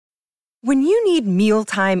When you need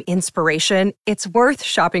mealtime inspiration, it's worth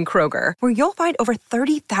shopping Kroger, where you'll find over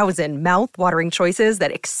 30,000 mouth-watering choices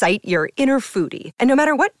that excite your inner foodie. And no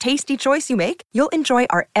matter what tasty choice you make, you'll enjoy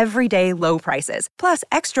our everyday low prices, plus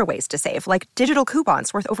extra ways to save, like digital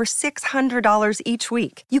coupons worth over $600 each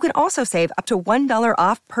week. You can also save up to $1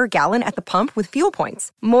 off per gallon at the pump with fuel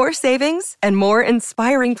points. More savings and more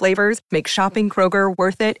inspiring flavors make shopping Kroger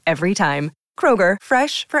worth it every time. Kroger,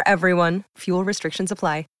 fresh for everyone. Fuel restrictions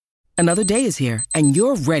apply. Another day is here, and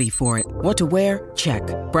you're ready for it. What to wear? Check.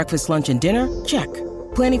 Breakfast, lunch, and dinner? Check.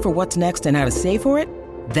 Planning for what's next and how to save for it?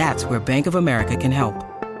 That's where Bank of America can help.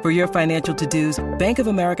 For your financial to-dos, Bank of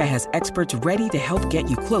America has experts ready to help get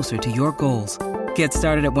you closer to your goals. Get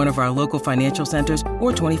started at one of our local financial centers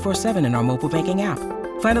or 24/7 in our mobile banking app.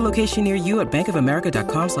 Find a location near you at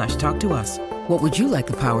bankofamerica.com/talktous. What would you like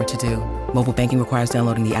the power to do? Mobile banking requires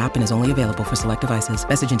downloading the app and is only available for select devices.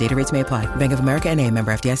 Message and data rates may apply. Bank of America N.A.,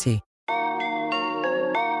 member FDIC.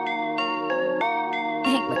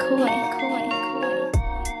 Hank McCoy.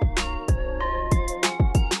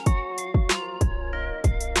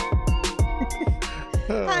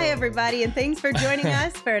 Hi, everybody, and thanks for joining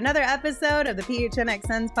us for another episode of the PHNX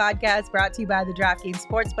Suns podcast brought to you by the DraftKings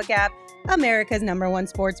Sportsbook app, America's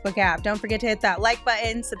 #1 sportsbook app. Don't forget to hit that like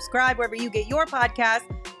button, subscribe wherever you get your podcast,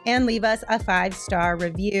 and leave us a 5-star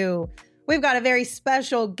review. We've got a very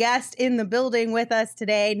special guest in the building with us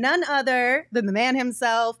today, none other than the man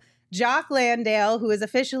himself, Jock Landale, who is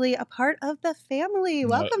officially a part of the family.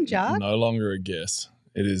 Welcome, Jock. No longer a guest.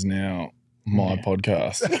 It is now my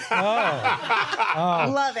podcast.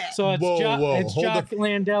 Love it. So it's Whoa, it's hold Jock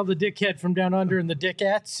Landale, the dickhead from down under, and the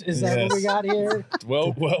dickettes. Is that what we got here?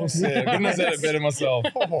 Well said. Couldn't have said it better myself.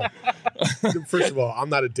 First of all, I'm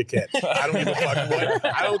not a dickhead. I don't give a fuck what.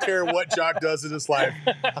 I don't care what Jock does in his life.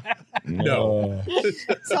 No.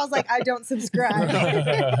 Sounds like I don't subscribe.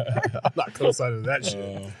 I'm not co-signing that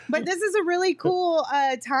shit. But this is a really cool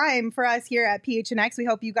time for us here at PHNX. We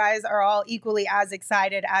hope you guys are all equally as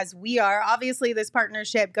excited as we are. Obviously, this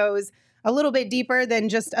partnership goes a little bit deeper than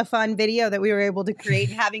just a fun video that we were able to create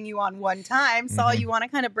and having you on one time. Saul, you want to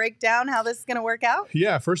kind of break down how this is going to work out?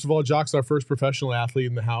 Yeah, first of all, Jock's our first professional athlete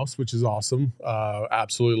in the house, which is awesome.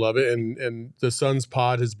 Absolutely love it. And the Suns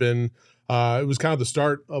pod has been, it was kind of the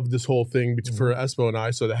start of this whole thing for Espo and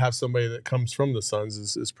I. So to have somebody that comes from the Suns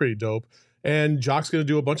is pretty dope. And Jock's going to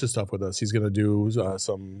do a bunch of stuff with us. He's going to do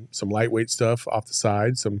some lightweight stuff off the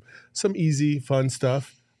side, some easy, fun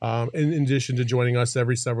stuff. In addition to joining us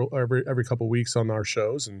every couple weeks on our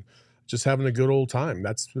shows and just having a good old time.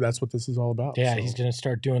 That's what this is all about. Yeah, so. he's going to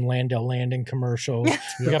start doing Landale Landing commercials.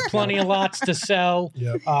 We got plenty of lots to sell.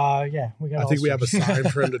 Yep. We got. I think we have a sign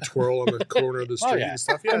for him to twirl on the corner of the street and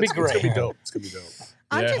stuff. Yeah, That'd be great. It's gonna be dope. It's gonna be dope.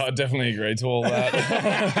 I definitely agree to all that.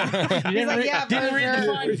 He's like, yeah, didn't read the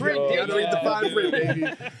fine print. You gotta read the fine print, baby.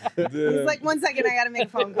 He's like, 1 second, I got to make a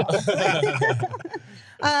phone call.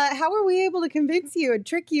 How were we able to convince you and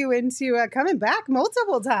trick you into coming back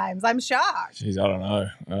multiple times? I'm shocked. Jeez, I don't know.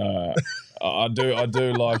 I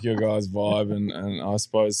do like your guys' vibe, and I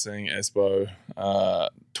suppose seeing Espo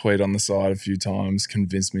tweet on the side a few times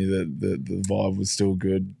convinced me that the vibe was still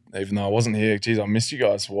good, even though I wasn't here. Jeez, I missed you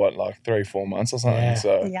guys for what, like 3-4 months or something. Yeah.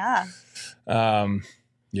 So Yeah.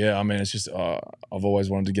 yeah, I mean, it's just I've always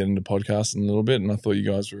wanted to get into podcasting a little bit, and I thought you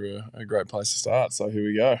guys were a great place to start. So here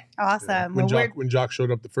we go. Awesome. When Jock showed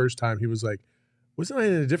up the first time, he was like, "Wasn't I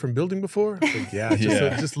in a different building before?" I was like, yeah,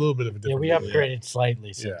 just a little bit of a Yeah, different. we upgraded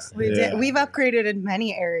slightly since. We did. We've upgraded in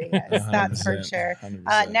many areas. That's for 100%, sure.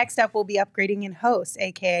 100%. Next up, we'll be upgrading in host,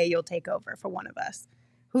 aka you'll take over for one of us.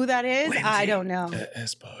 Who that is, I don't know.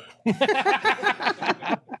 Espo.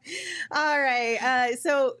 All right.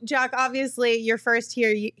 So, Jock, obviously, your first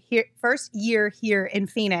year here in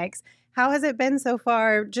Phoenix. How has it been so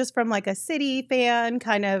far, just from like a city fan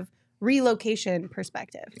kind of relocation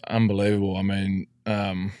perspective? Unbelievable. I mean,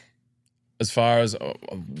 as far as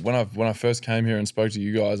when I first came here and spoke to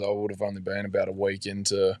you guys, I would have only been about a week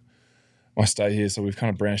into my stay here, so we've kind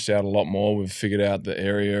of branched out a lot more. We've figured out the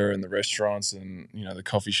area and the restaurants and the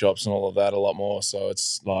coffee shops and all of that a lot more. So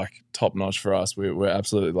it's like top notch for us. We're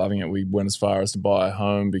absolutely loving it. We went as far as to buy a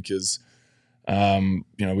home because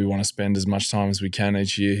we want to spend as much time as we can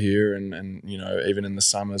each year here, and even in the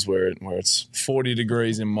summers where it's 40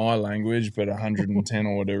 degrees in my language, but 110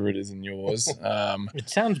 or whatever it is in yours. It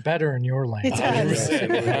sounds better in your language.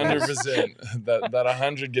 100%. That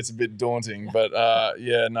 100 gets a bit daunting, but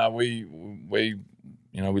we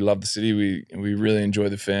love the city. We really enjoy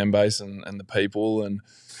the fan base and the people, and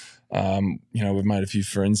we've made a few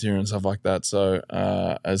friends here and stuff like that. So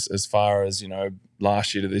as far as,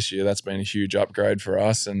 last year to this year, that's been a huge upgrade for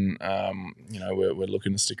us. And, we're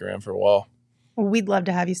looking to stick around for a while. We'd love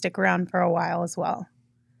to have you stick around for a while as well.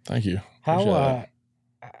 Thank you. How,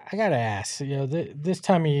 I got to ask, this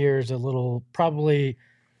time of year is probably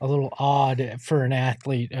a little odd for an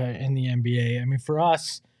athlete in the NBA. I mean, for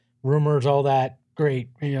us, rumors, all that great,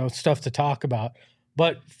 stuff to talk about.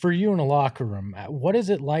 But for you in a locker room, what is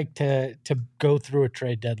it like to go through a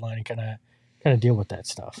trade deadline and kind of deal with that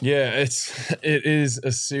stuff? Yeah, it is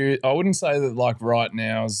a serious. I wouldn't say that like right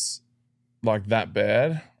now is like that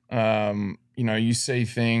bad. You see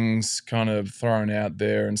things kind of thrown out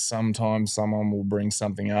there, and sometimes someone will bring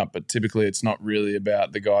something up, but typically it's not really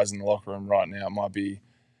about the guys in the locker room right now. It might be,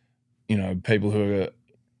 people who are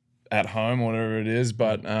at home, whatever it is.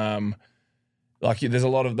 But there is a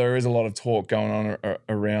lot of talk going on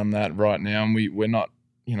around that right now, and we're not,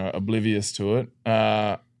 oblivious to it.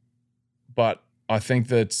 But I think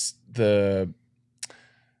that's the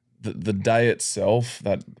day itself,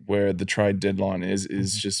 that where the trade deadline is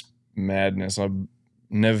just madness. I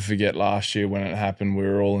never forget last year when it happened. We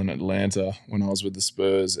were all in Atlanta when I was with the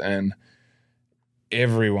Spurs, and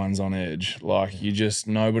everyone's on edge. Like,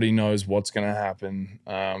 nobody knows what's going to happen.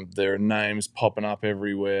 There are names popping up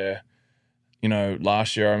everywhere.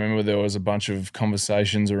 Last year I remember there was a bunch of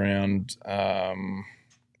conversations around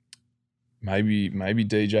maybe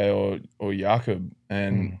DJ or Jakob,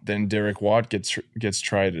 and then Derek White gets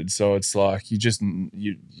traded. So it's like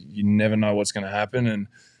you never know what's going to happen, and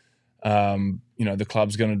the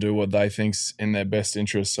club's going to do what they think's in their best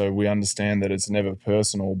interest. So we understand that it's never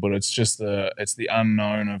personal, but it's just the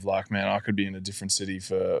unknown of like, man, I could be in a different city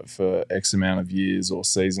for X amount of years or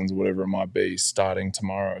seasons or whatever it might be starting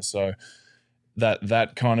tomorrow. So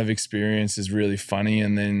that kind of experience is really funny.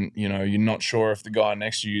 And then, you're not sure if the guy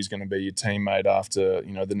next to you is going to be your teammate after,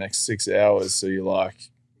 the next 6 hours. So you're like,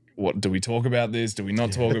 what, do we talk about this? Do we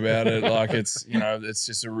not talk about it? Like, it's, it's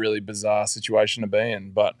just a really bizarre situation to be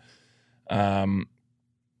in. But,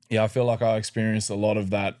 I feel like I experienced a lot of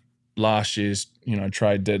that last year's,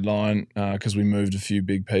 trade deadline because we moved a few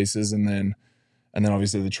big pieces, and then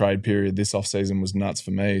obviously the trade period this offseason was nuts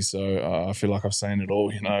for me. So I feel like I've seen it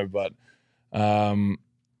all, but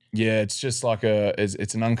it's just like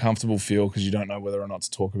it's an uncomfortable feel because you don't know whether or not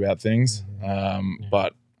to talk about things.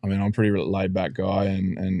 But I mean, I'm a pretty laid back guy,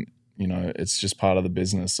 and it's just part of the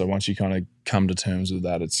business. So once you kind of come to terms with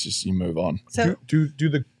that, it's just you move on. So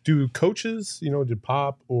do coaches, do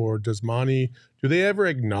Pop or does Monty, do they ever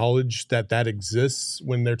acknowledge that exists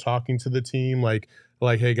when they're talking to the team? Like,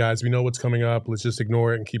 hey guys, we know what's coming up. Let's just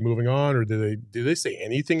ignore it and keep moving on. Or do they say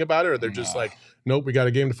anything about it? Or they're just like, nope, we got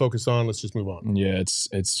a game to focus on. Let's just move on. Yeah,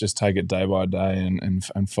 it's just take it day by day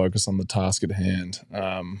and focus on the task at hand.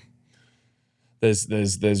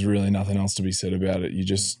 There's really nothing else to be said about it. You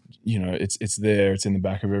just, it's there, it's in the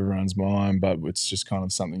back of everyone's mind, but it's just kind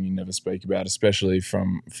of something you never speak about, especially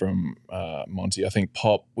from Monty. I think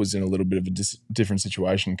Pop was in a little bit of a different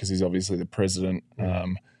situation because he's obviously the president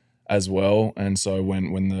as well. And so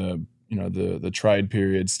when the trade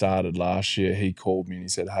period started last year, he called me and he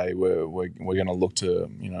said, "Hey, we're going to look to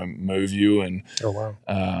move you." And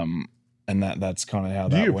and that's kind of how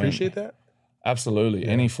that went. Do you appreciate that? Absolutely.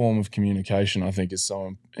 Yeah. Any form of communication, I think, is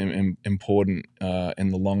so important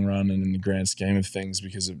in the long run and in the grand scheme of things,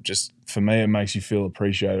 because it just, for me, it makes you feel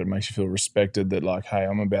appreciated. It makes you feel respected that, like, hey,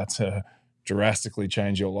 I'm about to drastically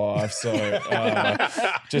change your life. So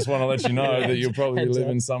just want to let you know that you'll probably be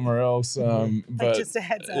living somewhere else. But just a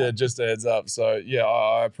heads up. Yeah, just a heads up. So, yeah,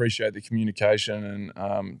 I appreciate the communication.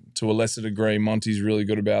 And to a lesser degree, Monty's really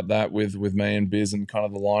good about that with me and Biz and kind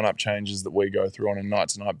of the lineup changes that we go through on a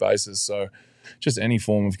night-to-night basis. So just any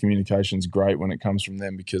form of communication is great when it comes from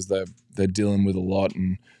them, because they're dealing with a lot,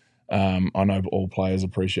 and I know all players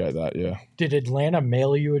appreciate that. Yeah. Did Atlanta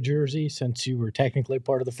mail you a jersey since you were technically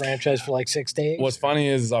part of the franchise for like 6 days? What's funny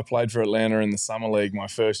is I played for Atlanta in the summer league my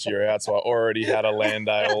first year out, so I already had a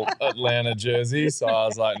Landale Atlanta jersey. So I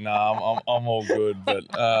was like, I'm all good. But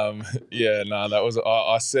that was.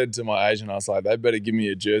 I said to my agent, I was like, they better give me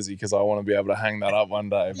a jersey because I want to be able to hang that up one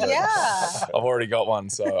day. But I've already got one,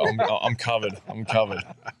 so I'm covered. I'm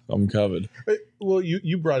covered. Well,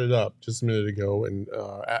 you brought it up just a minute ago, and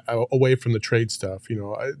away from the trade stuff,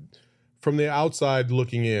 from the outside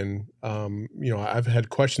looking in, I've had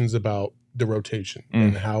questions about the rotation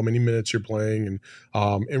and how many minutes you're playing,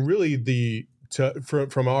 and really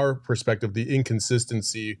from our perspective, the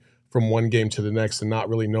inconsistency from one game to the next and not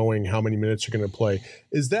really knowing how many minutes you're going to play.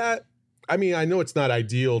 Is that? I mean, I know it's not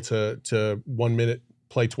ideal to 1 minute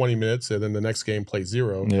play 20 minutes and then the next game play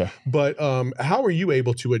 0. Yeah. But how are you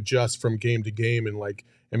able to adjust from game to game and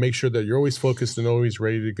make sure that you're always focused and always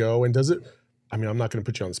ready to go? And does it, I mean, I'm not going to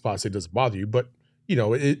put you on the spot and say it doesn't bother you, but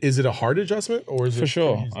is it a hard adjustment or is it for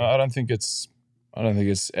sure? easy? I don't think it's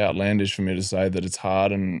outlandish for me to say that it's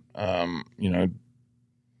hard, and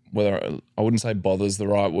whether I wouldn't say bothers the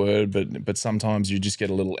right word, but sometimes you just get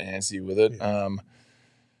a little antsy with it. Yeah.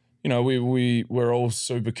 We're all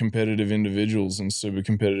super competitive individuals and super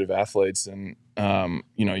competitive athletes, and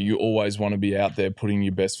you always want to be out there putting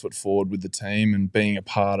your best foot forward with the team and being a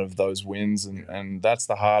part of those wins, and that's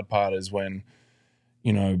the hard part, is when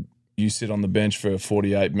you sit on the bench for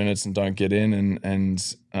 48 minutes and don't get in,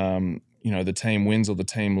 and the team wins or the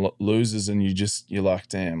team loses, and you're like,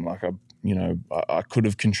 damn, like I could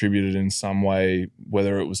have contributed in some way,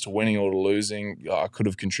 whether it was to winning or to losing. I could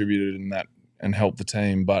have contributed in that and helped the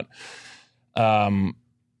team, but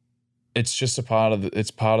it's just part of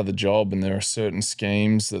the job, and there are certain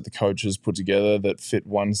schemes that the coaches put together that fit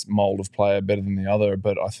one mold of player better than the other.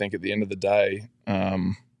 But I think at the end of the day,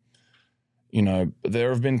 there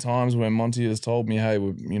have been times where Monty has told me, hey,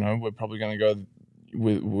 we're probably going to go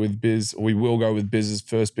with Biz. We will go with Biz's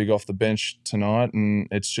first big off the bench tonight, and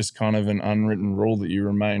it's just kind of an unwritten rule that you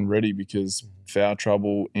remain ready, because foul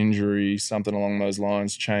trouble, injury, something along those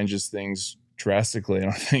lines changes things drastically. And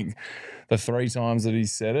I think the 3 times that he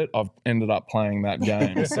said it, I've ended up playing that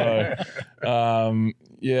game. So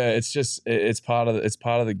it's part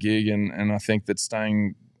of the gig, and I think that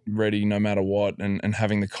staying ready no matter what, and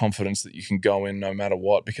having the confidence that you can go in no matter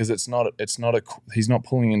what, because he's not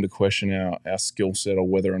pulling into question our skill set or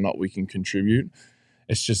whether or not we can contribute.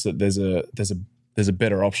 It's just that there's a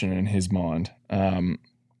better option in his mind, and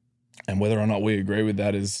whether or not we agree with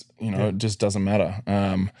that is it just doesn't matter.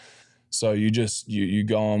 So you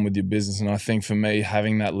go on with your business, and I think for me,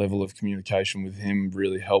 having that level of communication with him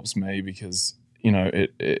really helps me, because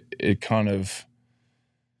it kind of,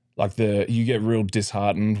 like, you get real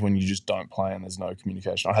disheartened when you just don't play and there's no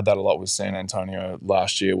communication. I had that a lot with San Antonio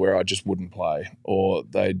last year, where I just wouldn't play, or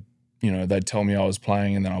they'd tell me I was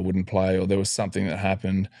playing and then I wouldn't play, or there was something that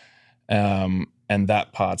happened, and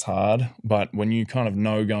that part's hard. But when you kind of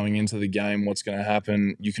know going into the game what's going to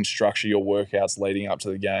happen, you can structure your workouts leading up to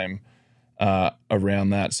the game around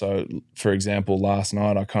that. So, for example, last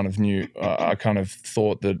night I kind of knew, I kind of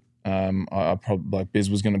thought that I probably, like, Biz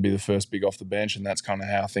was going to be the first big off the bench, and that's kind of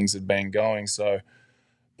how things had been going. So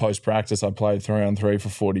post-practice, I played 3-on-3 for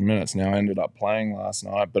 40 minutes. Now, I ended up playing last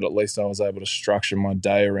night, but at least I was able to structure my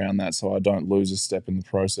day around that, so I don't lose a step in the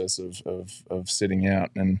process of sitting out.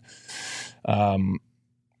 And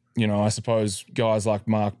I suppose guys like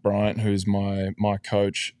Mark Bryant, who's my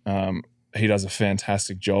coach, he does a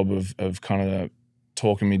fantastic job of kind of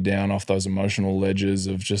talking me down off those emotional ledges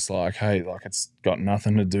of just like, hey, like, it's got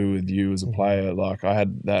nothing to do with you as a player. Like, I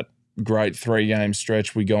had that great 3-game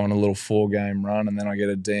stretch. We go on a little 4-game run, and then I get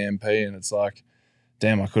a DMP, and it's like,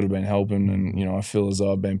 damn, I could have been helping. And, I feel as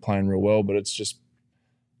though I've been playing real well, but it's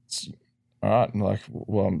all right. Like,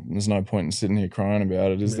 well, there's no point in sitting here crying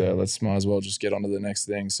about it, is there? Might as well just get on to the next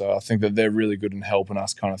thing. So I think that they're really good in helping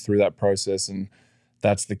us kind of through that process. And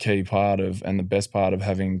that's the key part and the best part of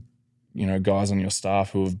having, guys on your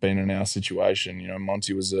staff who have been in our situation.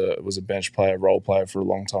 Monty was a bench player, role player for a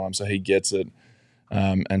long time, so he gets it.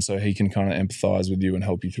 And so he can kind of empathize with you and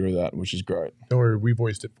help you through that, which is great. Don't worry, we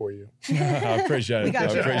voiced it for you. I appreciate it.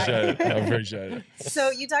 I appreciate it. So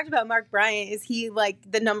you talked about Mark Bryant. Is he like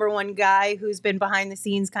the number one guy who's been behind the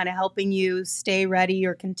scenes kind of helping you stay ready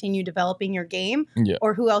or continue developing your game? Yeah.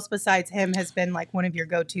 Or who else besides him has been like one of your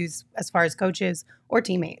go-tos as far as coaches or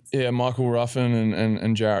teammates? Yeah, Michael Ruffin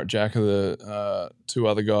and Jarrett Jack are the 2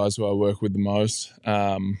 other guys who I work with the most.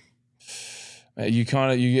 You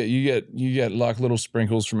get like little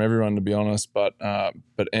sprinkles from everyone, to be honest, but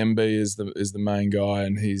MB is the main guy,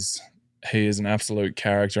 and he is an absolute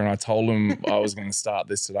character. And I told him I was going to start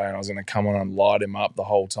this today, and I was going to come on and light him up the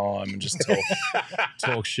whole time and just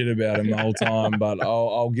talk shit about him the whole time. But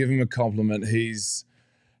I'll give him a compliment. He's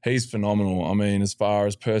phenomenal. I mean, as far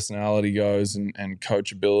as personality goes and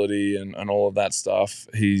coachability and all of that stuff,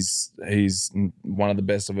 he's one of the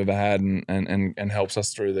best I've ever had, and helps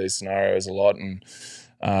us through these scenarios a lot. And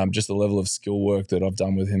just the level of skill work that I've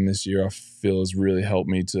done with him this year, I feel has really helped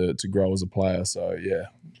me to grow as a player. So yeah,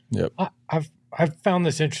 yep. I've found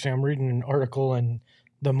this interesting. I'm reading an article in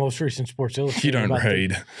the most recent Sports Illustrated. You don't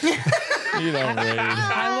read. You don't read.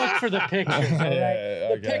 I look for the pictures. All right?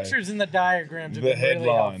 Yeah, the pictures and the diagrams. The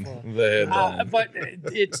headline. Really the headline. but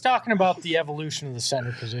it's talking about the evolution of the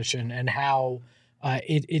center position and how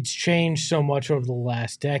it's changed so much over the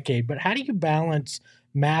last decade. But how do you balance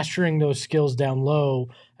mastering those skills down low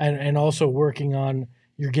and also working on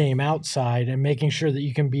your game outside and making sure that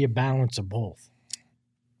you can be a balance of both.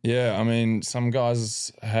 Yeah, I mean, some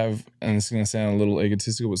guys have, and it's going to sound a little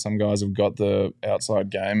egotistical, but some guys have got the outside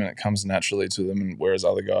game and it comes naturally to them, and whereas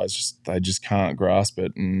other guys they just can't grasp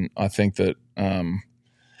it. And I think that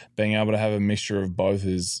being able to have a mixture of both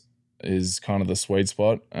is kind of the sweet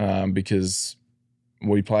spot, because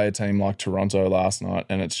we play a team like Toronto last night,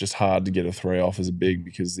 and it's just hard to get a 3 off as a big,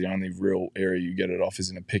 because the only real area you get it off is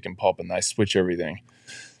in a pick and pop, and they switch everything.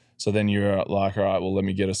 So then you're like, all right, well, let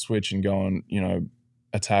me get a switch and go and,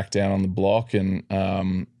 attack down on the block, and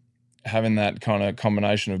having that kind of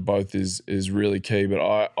combination of both is really key. But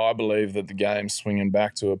I believe that the game's swinging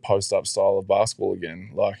back to a post-up style of basketball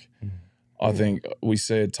again. Like, I think we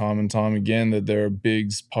see it time and time again that there are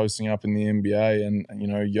bigs posting up in the NBA, and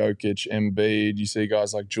Jokic, Embiid. You see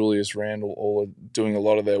guys like Julius Randle all doing a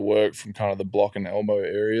lot of their work from kind of the block and elbow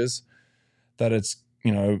areas. That it's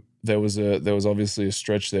there was obviously a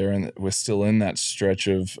stretch there, and we're still in that stretch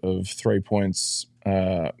of 3 points.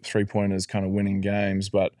 3-pointers kind of winning games,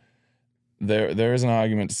 but there is an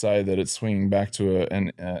argument to say that it's swinging back to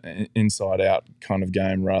an inside out kind of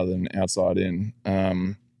game rather than outside in.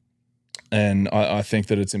 And I think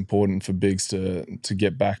that it's important for bigs to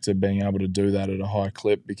get back to being able to do that at a high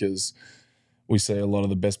clip, because we see a lot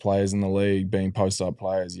of the best players in the league being post-up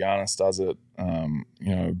players. Giannis does it. Jokic,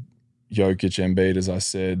 Embiid, as I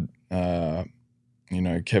said.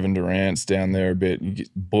 Kevin Durant's down there a bit. You get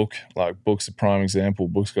Book's a prime example.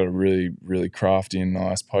 Book's got a really, really crafty and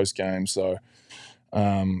nice post game. So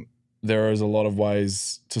there is a lot of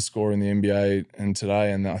ways to score in the NBA and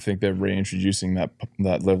today, and I think they're reintroducing that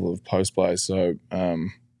level of post play. So I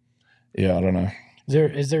don't know.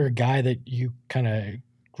 Is there a guy that you kind of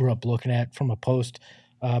grew up looking at from a post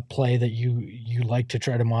play that you like to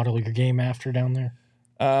try to model your game after down there?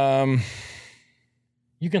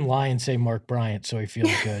 You can lie and say Mark Bryant so he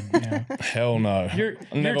feels good. Yeah. Hell no. I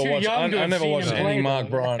never watched any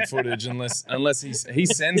Mark Bryant footage unless he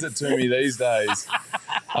sends it to me these days.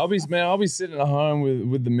 I'll be sitting at home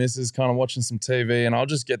with the missus, kind of watching some TV, and I'll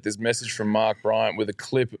just get this message from Mark Bryant with a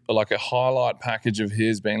clip, like a highlight package of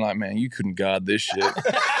his, being like, "Man, you couldn't guard this shit."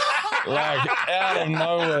 Like out of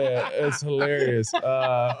nowhere. It's hilarious.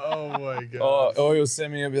 Oh my god. Or he'll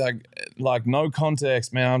send me and be like no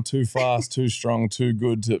context, man. I'm too fast, too strong, too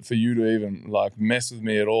good for you to even like mess with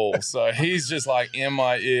me at all. So he's just like in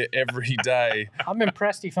my ear every day. I'm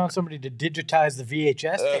impressed he found somebody to digitize the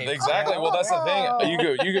VHS tape. Exactly. Well, that's the thing.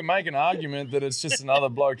 You could make an argument that it's just another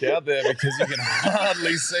bloke out there, because you can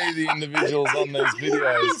hardly see the individuals on these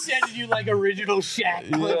videos. He's sending you like original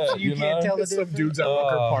Shaq clips. Yeah, you can't tell the Some difference. dudes at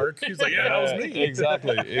Rucker Park. He's like, yeah, that was me.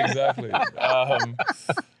 Exactly.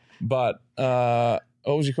 But what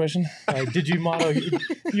was your question? Did you model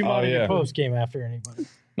your post game after anybody?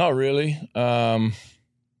 Not really. I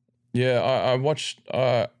watched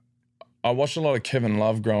a lot of Kevin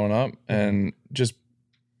Love growing up, and just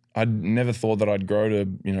I never thought that I'd grow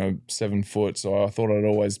to 7 foot, so I thought I'd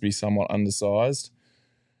always be somewhat undersized.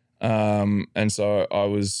 And so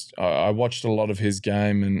I watched a lot of his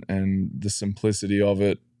game and the simplicity of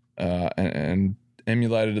it, and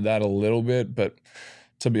emulated that a little bit. But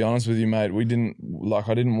to be honest with you, mate, I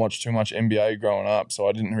didn't watch too much NBA growing up, so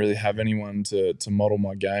I didn't really have anyone to model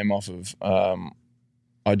my game off of.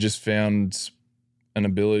 I just found an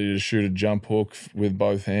ability to shoot a jump hook with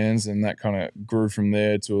both hands, and that kind of grew from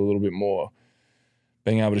there to a little bit more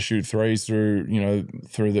being able to shoot threes through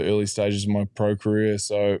the early stages of my pro career.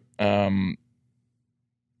 So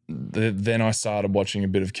then I started watching a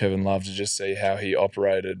bit of Kevin Love to just see how he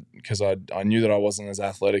operated, because I knew that I wasn't as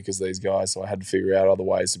athletic as these guys, so I had to figure out other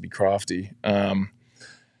ways to be crafty.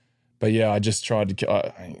 But yeah, I just tried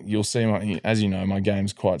to. You'll see, as you know, my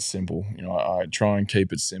game's quite simple. I try and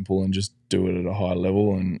keep it simple and just do it at a high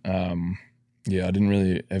level. And I didn't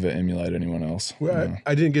really ever emulate anyone else. Well,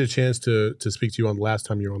 I didn't get a chance to speak to you on the last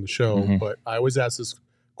time you were on the show, but I always ask this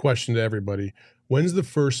question to everybody. When's the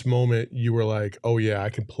first moment you were like, oh yeah, I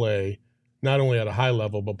can play not only at a high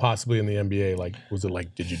level, but possibly in the NBA? Like, was it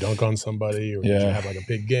like, did you dunk on somebody, or did you have like a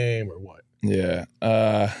big game, or what? Yeah.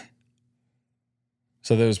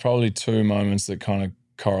 So there was probably 2 moments that kind of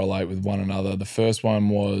correlate with one another. The first one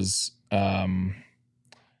was I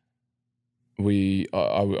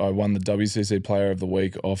won the WCC Player of the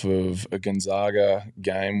Week off of a Gonzaga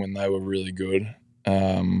game when they were really good.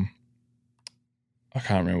 I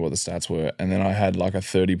can't remember what the stats were. And then I had like a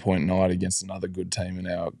 30-point night against another good team in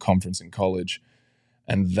our conference in college.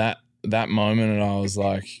 And that moment, and I was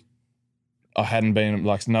like, I hadn't been,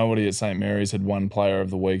 like, nobody at St. Mary's had won Player of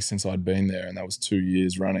the Week since I'd been there, and that was 2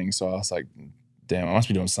 years running. So I was like, damn, I must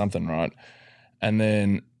be doing something right. And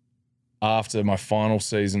then after my final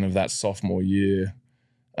season of that sophomore year,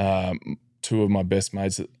 two of my best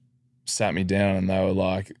mates sat me down and they were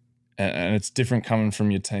like, and it's different coming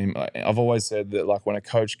from your team. I've always said that, like, when a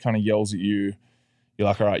coach kind of yells at you, you're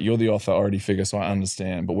like, all right, you're the authority figure, so I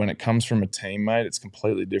understand. But when it comes from a teammate, it's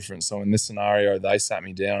completely different. So in this scenario, they sat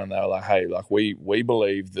me down and they were like, hey, like, we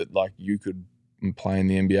believe that, like, you could play in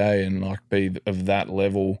the NBA and, like, be of that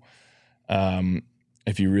level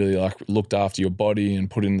if you really, like, looked after your body and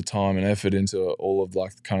put in the time and effort into all of,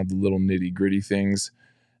 like, kind of the little nitty gritty things.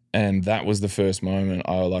 And that was the first moment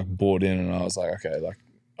I, like, bought in and I was like, okay, like,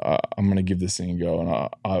 I'm going to give this thing a go. And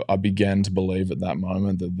I began to believe at that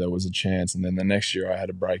moment that there was a chance. And then the next year I had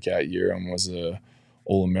a breakout year and was a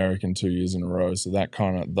All-American 2 years in a row. So that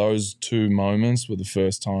those two moments were the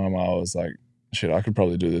first time I was like, shit, I could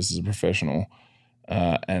probably do this as a professional.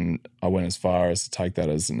 And I went as far as to take that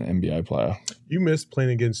as an NBA player. You missed playing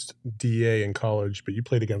against DA in college, but you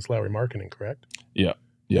played against Lowry Markkanen, correct? Yeah.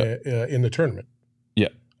 In the tournament? Yeah.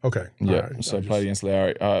 Okay. Yeah. Right. So I played against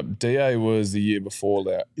Lowry. DA was the year before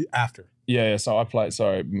that. After. Yeah. So I played,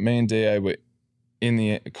 me and DA were in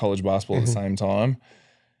the college basketball at the same time.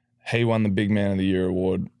 He won the Big Man of the Year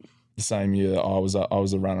award the same year that I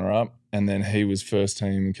was a runner-up. And then he was first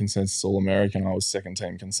team consensus All-American. I was second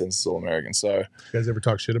team consensus All-American. So you guys ever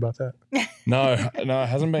talk shit about that? No, it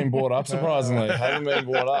hasn't been brought up, surprisingly. It hasn't been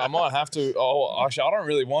brought up. I might have to. Oh, actually, I don't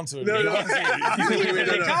really want to. No. I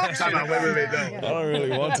don't really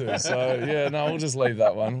want to. So, yeah, no, we'll just leave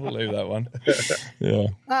that one. Yeah.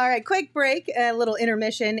 All right, quick break, a little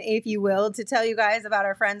intermission, if you will, to tell you guys about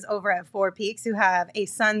our friends over at Four Peaks who have a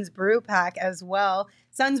Suns Brew pack as well.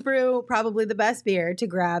 Suns Brew, probably the best beer to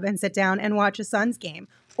grab and sit down and watch a Suns game.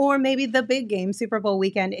 Or maybe the big game, Super Bowl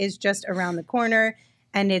weekend, is just around the corner.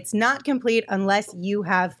 And it's not complete unless you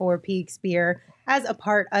have Four Peaks beer as a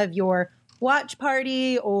part of your watch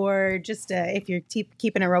party, or just if you're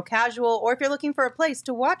keeping it real casual, or if you're looking for a place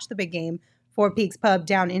to watch the big game. Four Peaks Pub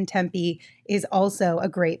down in Tempe is also a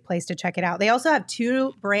great place to check it out. They also have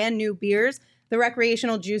two brand new beers, the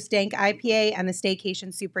Recreational Juice Dank IPA and the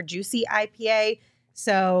Staycation Super Juicy IPA.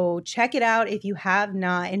 So check it out if you have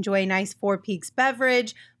not. Enjoy a nice Four Peaks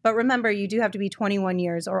beverage. But remember, you do have to be 21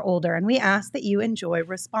 years or older, and we ask that you enjoy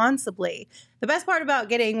responsibly. The best part about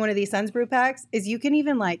getting one of these Suns Brew packs is you can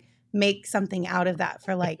even, like, make something out of that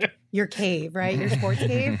for, like, your cave, right? Your sports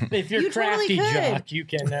cave. If you're crafty, Jock, you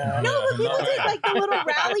can. No, but people take, like, the little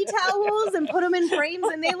rally towels and put them in frames,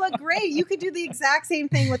 and they look great. You could do the exact same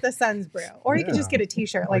thing with the Suns Brew. Or you could just get a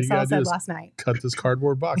T-shirt, like Saul said last night. Cut this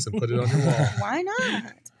cardboard box and put it on your wall. Why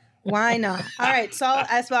not? Why not? All right, Saul,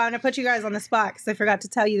 as well, I'm going to put you guys on the spot because I forgot to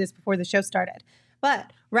tell you this before the show started.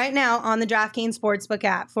 But right now on the DraftKings Sportsbook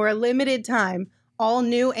app, for a limited time, all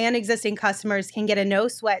new and existing customers can get a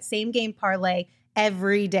no-sweat same-game parlay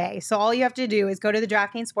every day. So all you have to do is go to the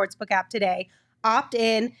DraftKings Sportsbook app today, opt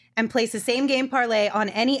in, and place the same-game parlay on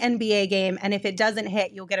any NBA game. And if it doesn't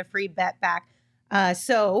hit, you'll get a free bet back.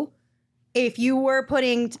 So if you were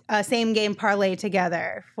putting a same-game parlay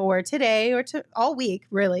together for today or all week,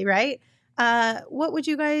 really, right? What would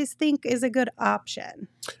you guys think is a good option?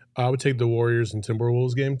 I would take the Warriors and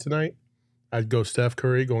Timberwolves game tonight. I'd go Steph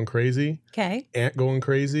Curry going crazy. Okay. Ant going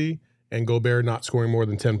crazy. And Gobert not scoring more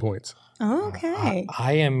than 10 points. Okay.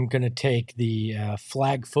 I am going to take the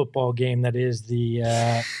flag football game that is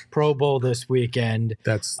the Pro Bowl this weekend.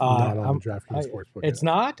 That's not on the DraftKings Sportsbook. It's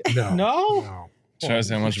not? No. No?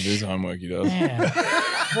 Shows how much of his homework he does. Man.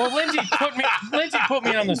 Well, Lindsay put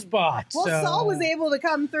me on the spot. Well, so. Saul was able to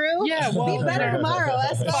come through. Yeah, well, be better tomorrow.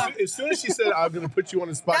 As soon as she said, I'm going to put you on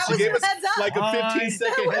the spot, she gave us like a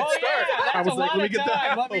 15-second head start. Yeah, I was like, let me get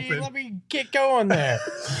that open. Let me get going there.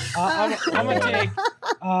 I'm going to take,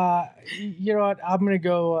 you know what, I'm going to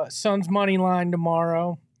go Suns money line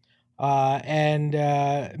tomorrow. And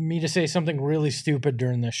me to say something really stupid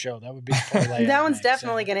during this show. That would be that one's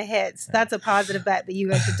definitely going to hit. So that's a positive bet that you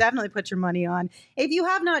guys should definitely put your money on. If you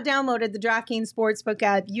have not downloaded the DraftKings Sportsbook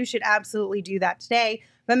app, you should absolutely do that today.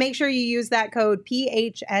 But make sure you use that code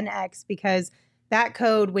PHNX, because that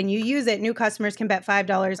code, when you use it, new customers can bet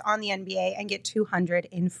 $5 on the NBA and get $200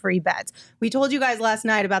 in free bets. We told you guys last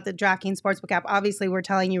night about the DraftKings Sportsbook app. Obviously, we're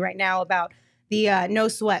telling you right now about the no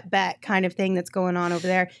sweat bet kind of thing that's going on over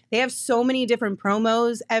there. They have so many different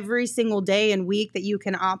promos every single day and week that you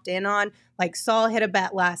can opt in on. Like Saul hit a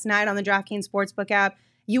bet last night on the DraftKings Sportsbook app.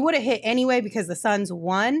 You would have hit anyway because the Suns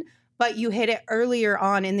won, but you hit it earlier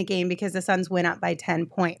on in the game because the Suns went up by 10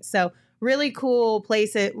 points. So really cool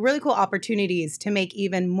opportunities to make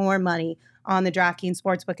even more money on the DraftKings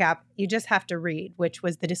Sportsbook app. You just have to read, which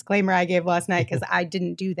was the disclaimer I gave last night because I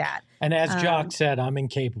didn't do that. And as Jock said, I'm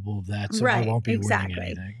incapable of that, so I won't be winning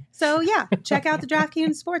anything. So yeah, check out the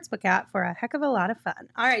DraftKings Sportsbook app for a heck of a lot of fun.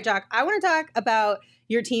 All right, Jock, I want to talk about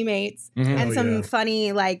your teammates and some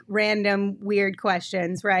funny, like random, weird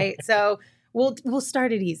questions, right? So we'll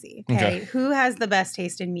start it easy. Okay. Who has the best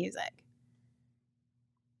taste in music?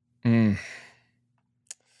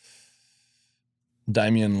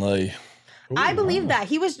 Damian Lee. I believe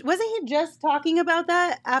that. Wasn't he just talking about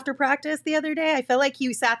that after practice the other day? I feel like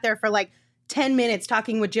he sat there for like 10 minutes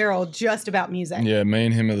talking with Gerald just about music. Yeah, me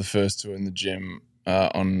and him are the first two in the gym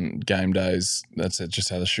on game days. That's just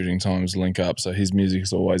how the shooting times link up. So his music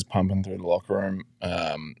is always pumping through the locker room.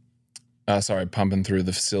 Pumping through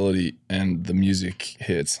the facility, and the music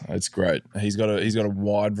hits. It's great. He's got a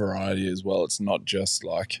wide variety as well. It's not just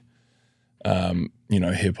like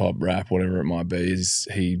hip hop, rap, whatever it might be.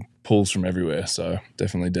 He pulls from everywhere. So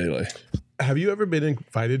definitely D-Lee. Have you ever been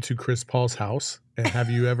invited to Chris Paul's house? And have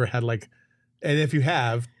you ever had and if you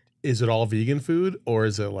have, is it all vegan food, or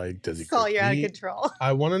is it like, does he Saul, cook you're out of meat? control.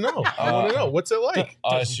 I want to know. What's it like?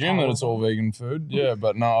 I assume that it's all vegan food. Yeah,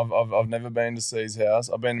 but no, I've never been to C's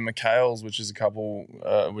house. I've been to McHale's, which is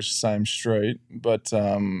which is the same street. But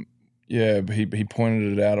he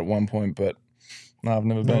pointed it out at one point. But no, I've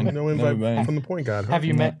never been. No invite from the point guard. Huh? Have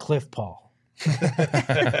you met Cliff Paul?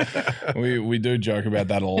 we do joke about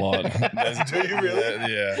that a lot. Do you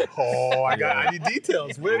really? Yeah. Oh, I need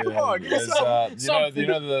details. Come on, give me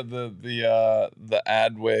the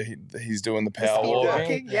ad where he's doing the power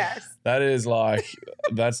walking. Yes. That's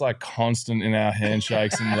like constant in our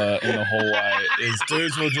handshakes in the hallway. Is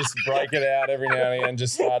dudes will just break it out every now and again,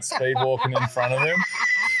 just start speed walking in front of him.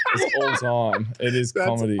 It's all time. It is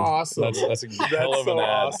comedy. Awesome. That's a hell of an ad.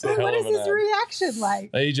 Awesome. What is his reaction like?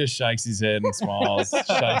 He just shakes his head and smiles. He's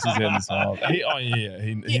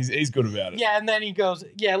good about it. Yeah, and then he goes,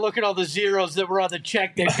 look at all the zeros that were on the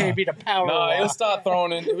check they paid me to power walk. He'll start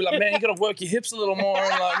throwing in. He'll be like, man, you got to work your hips a little more.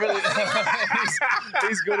 And like, really,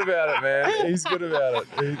 he's good about it, man. He's good about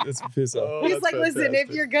it. It's a piss off. He's like, listen, if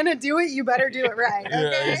you're going to do it, you better do it right. Okay?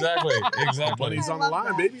 Yeah, exactly. Money's on the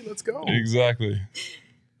line, baby. Let's go. Exactly.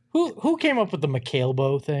 Who came up with the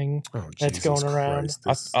McHale'bo thing that's going around?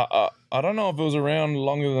 I don't know if it was around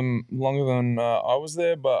longer than I was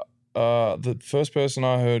there, but the first person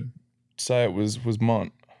I heard say it was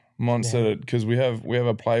Mont. Mont said it because we have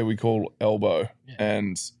a play we call elbow,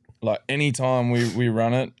 and like anytime we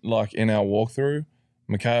run it, like in our walkthrough,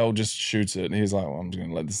 McHale just shoots it, and he's like, well, I'm just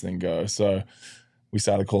gonna let this thing go. So we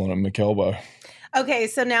started calling it McElbow. Okay,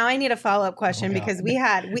 so now I need a follow-up question because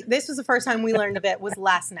this was the first time we learned of it was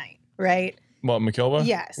last night, right? What, McElbow?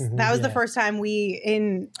 Yes. That was the first time we,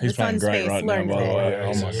 in He's the Sun playing great space, right now, learned by the of way. it.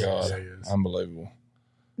 Oh, my God. Unbelievable.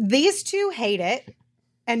 These two hate it,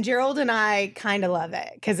 and Gerald and I kind of love it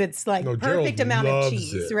because it's like perfect amount of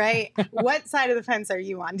cheese, right? What side of the fence are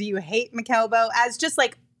you on? Do you hate McElbow as just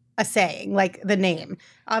like a saying, like the name?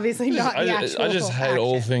 Obviously not the actual I just hate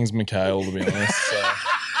all things McHale, to be honest. So.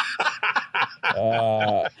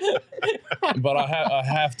 But I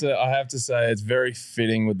have to say it's very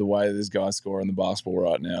fitting with the way this guy's scoring the basketball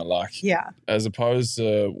right now. Like, as opposed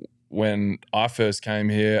to when I first came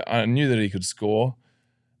here, I knew that he could score,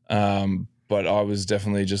 but I was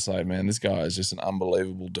definitely just like, man, this guy is just an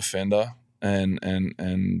unbelievable defender, and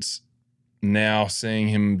now seeing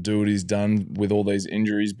him do what he's done with all these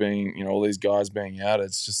injuries being, all these guys being out,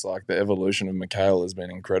 it's just like the evolution of McHale has been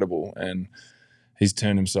incredible, and he's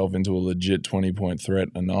turned himself into a legit 20-point threat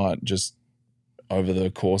a night just over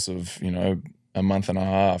the course of, a month and a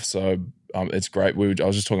half. So it's great. I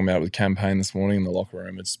was just talking about it with Campaign this morning in the locker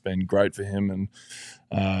room. It's been great for him.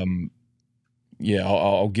 And,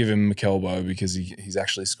 I'll give him McElbow because he's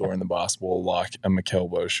actually scoring the basketball like a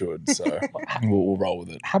McElbow should. So we'll roll with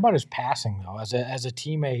it. How about his passing, though, as a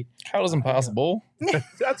teamate? How doesn't pass the ball?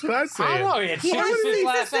 That's what I say. I don't know. He had 6 assists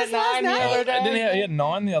last night, 9 the other day. Didn't he had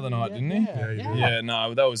 9 the other night, didn't he? Yeah.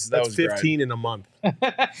 No, that was 15 great. in a month.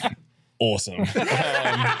 Awesome.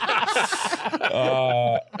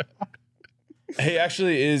 He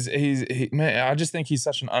actually is. Man, I just think he's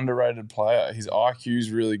such an underrated player. His IQ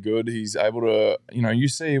is really good. He's able to, you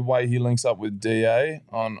see the way he links up with DA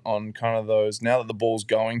on kind of those. Now that the ball's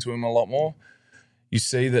going to him a lot more, you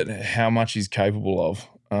see that how much he's capable of.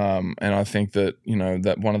 And I think that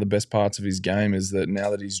that one of the best parts of his game is that now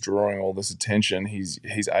that he's drawing all this attention, he's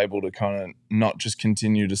able to kind of not just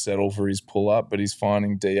continue to settle for his pull up, but he's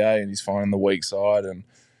finding DA and he's finding the weak side. And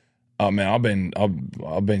man,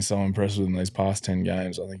 I've been so impressed with him these past 10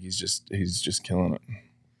 games. I think he's just killing it.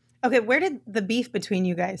 Okay, where did the beef between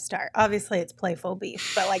you guys start? Obviously, it's playful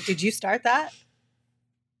beef, but like, did you start that?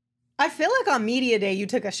 I feel like on media day you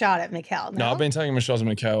took a shot at Mikhail. No, I've been taking my shots at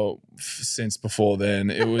Mikhail since before then.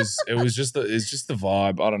 It was just the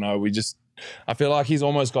vibe. I don't know. I feel like he's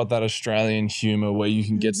almost got that Australian humor where you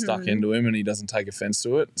can get stuck into him and he doesn't take offense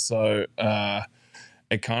to it. So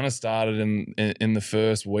it kind of started in the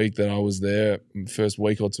first week that I was there, first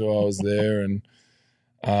week or two I was there,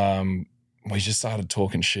 and we just started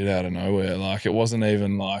talking shit out of nowhere. Like, it wasn't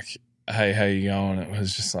even like, hey, how you going? It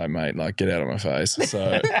was just like, mate, like, get out of my face.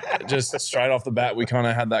 So just straight off the bat, we kind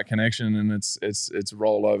of had that connection, and it's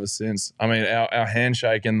rolled over since. I mean, our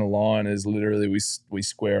handshake in the line is literally we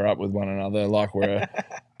square up with one another like we're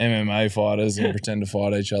MMA fighters and pretend to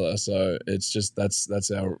fight each other. So it's just that's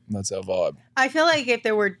our vibe. I feel like if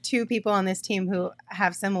there were two people on this team who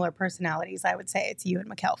have similar personalities, I would say it's you and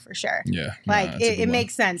Mikhail for sure. Yeah, like it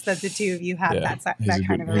makes sense that the two of you have that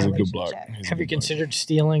kind of a relationship. He's a good bloke. Have you considered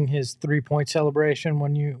stealing his 3-point celebration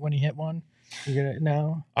when he hit one? You're gonna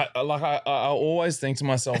no. I always think to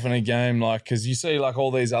myself in a game, like, because you see like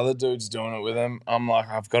all these other dudes doing it with him. I'm like,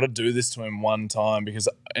 I've got to do this to him one time, because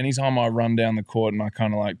anytime I run down the court and I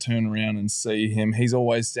kind of like turn around and see him, he's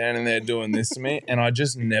always standing there doing this to me, and I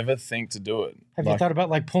just never think to do it. Have you thought about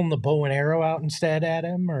like pulling the bow and arrow out instead at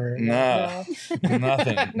him, or no?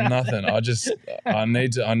 Nothing. I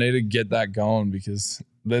need to get that going, because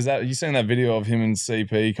there's that. You seen that video of him and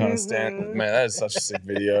CP kind of stand? Man, that is such a sick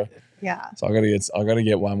video. Yeah. So I gotta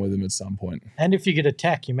get one with him at some point. And if you get a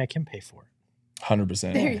tech, you make him pay for it.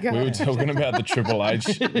 100%. There you go. We were talking about the Triple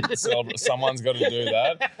H. Someone's got to do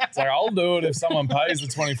that. It's like, I'll do it if someone pays the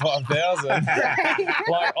 $25,000.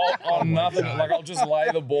 Like, on nothing. Like, I'll just lay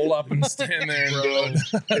the ball up and stand there and do it.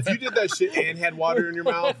 If you did that shit and had water in your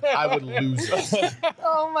mouth, I would lose it.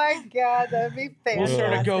 Oh my God, that'd be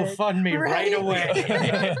fantastic. We'll start a GoFundMe right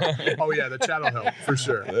away. Oh yeah, the chat will help for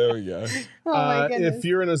sure. There we go. Oh my goodness. If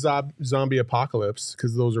you're in a zombie apocalypse,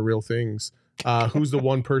 because those are real things, who's the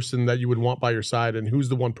one person that you would want by your side, and who's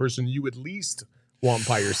the one person you would least want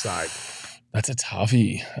by your side? That's a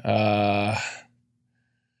toughie.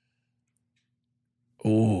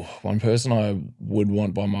 One person I would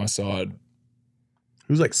want by my side.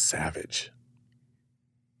 Who's like savage?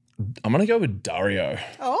 I'm gonna go with Dario.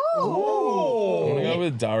 Oh. I'm gonna go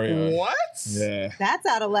with Dario. What? Yeah. That's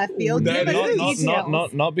out of left field. That Give us the is.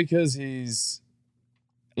 details. Not because he's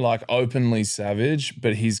like openly savage,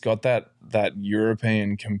 but he's got that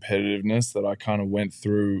European competitiveness that I kind of went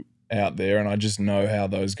through out there, and I just know how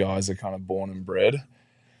those guys are kind of born and bred.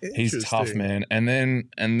 He's tough, man. And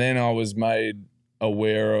then I was made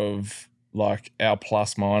aware of like our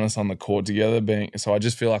plus minus on the court together so I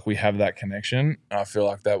just feel like we have that connection. I feel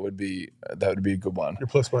like that would be a good one. Your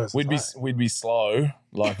plus minus. We'd be slow,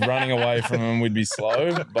 like running away from him. We'd be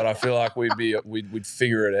slow, but I feel like we'd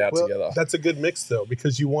figure it out together. That's a good mix though,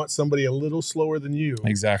 because you want somebody a little slower than you.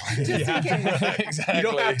 Exactly. Exactly. You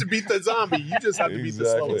don't have to beat the zombie. You just have to beat the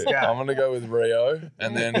slowest guy. I'm gonna go with Rio,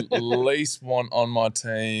 and then least one on my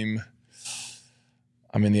team.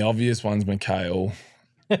 I mean, the obvious one's Mikhail.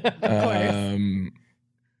 I'm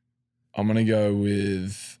gonna go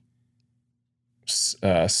with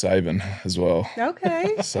Saban as well.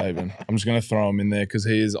 Okay. Saban. I'm just gonna throw him in there because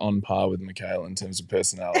he is on par with Mikhail in terms of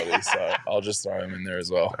personality. So I'll just throw him in there as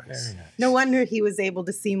well. Nice. No wonder he was able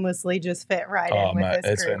to seamlessly just fit right in with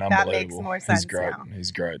this group. That makes more sense now.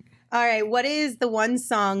 He's great. All right. What is the one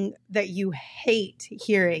song that you hate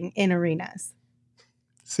hearing in arenas?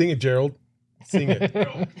 Sing it, Gerald. Sing it.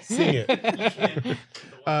 Sing it.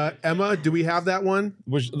 Emma, do we have that one?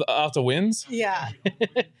 Which after wins? Yeah.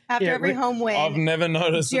 After every home win. I've never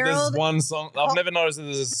noticed that Gerald, there's one song. I've never noticed that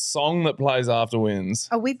there's a song that plays after wins.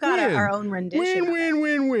 Oh, we've got Win. our own rendition.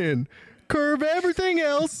 Win. Curve everything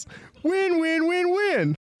else.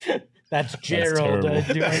 Win. That's Gerald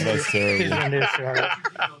terrible. doing That's his terrible. rendition.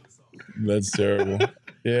 That's terrible.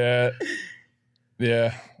 Yeah.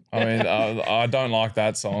 I mean, I don't like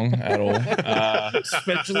that song at all.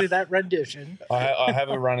 Especially that rendition. I have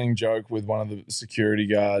a running joke with one of the security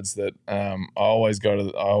guards that I always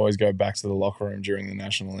go back to the locker room during the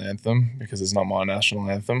national anthem because it's not my national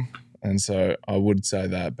anthem, and so I would say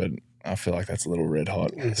that, but I feel like that's a little red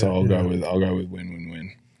hot. So I'll go with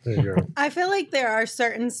win. There you go. I feel like there are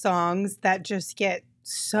certain songs that just get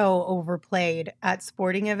so overplayed at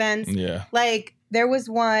sporting events. Yeah. Like there was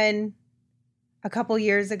one a couple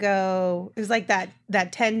years ago. It was like that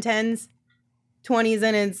 10-10s, 20s,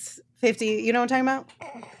 and it's 50. You know what I'm talking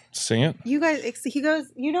about? Sing it. You guys, he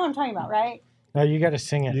goes, you know what I'm talking about, right? No, you got to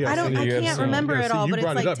sing it. Yeah. I You gotta can't sing it. remember You it gotta all, sing- but you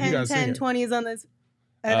it's brought it like up. You 10, gotta sing 10, it. 20s on this,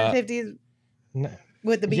 and 50s.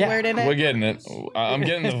 with the B word in it. We're getting it. I'm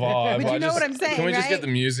getting the vibe. But you know what I'm saying, Can we just right? get the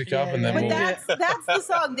music up and then But we'll... that's the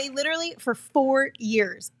song. They literally, for 4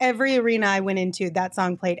 years, every arena I went into, that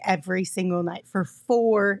song played every single night for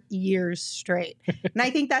 4 years straight. And I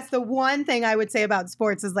think that's the one thing I would say about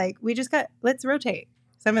sports is like, let's rotate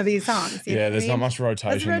some of these songs. You know what there's I not mean? much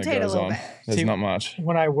rotation that rotate a goes little on. bit. There's not much.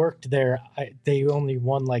 When I worked there, they only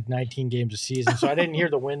won like 19 games a season, so I didn't hear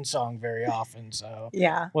the win song very often. So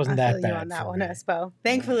Yeah, wasn't I that feel you bad on that for one, me. Espo.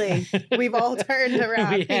 Thankfully, we've all turned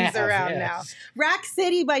around We things have, around yes. now. Rack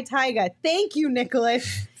City by Tyga. Thank you,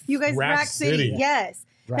 Nicholas. You guys, Rack City. Yes.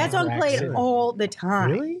 That song played City. all the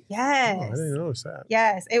time. Really? Yes. Oh, I didn't notice that.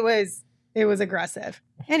 Yes, it was aggressive.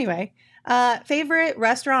 Anyway, favorite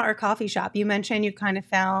restaurant or coffee shop? You mentioned you kind of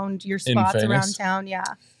found your spots Phoenix? around town. Yeah.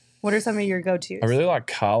 What are some of your go-tos? I really like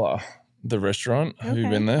Carla, the restaurant. Have you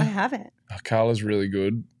been there? I haven't. Carla's really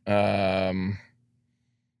good.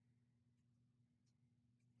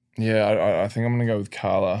 I think I'm going to go with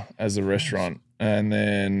Carla as a restaurant. And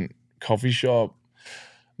then coffee shop,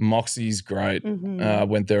 Moxie's great. Mhm.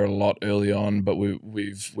 Went there a lot early on, but we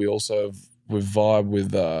vibe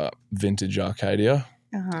with Vintage Arcadia.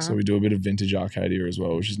 Uh-huh. So we do a bit of Vintage Arcadia as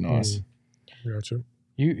well, which is nice. Gotcha.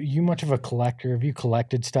 You much of a collector? Have you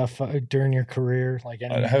collected stuff during your career? Like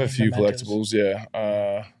I have a few mementos? collectibles,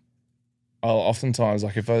 yeah. I'll oftentimes,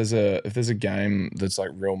 like if there's a game that's like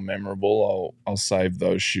real memorable, I'll save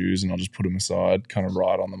those shoes and I'll just put them aside, kind of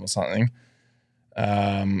ride on them or something.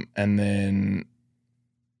 And then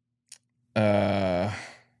the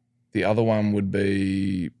other one would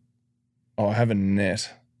be, I have a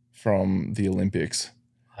net from the Olympics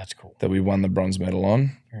That's cool. that we won the bronze medal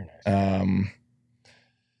on. Very nice.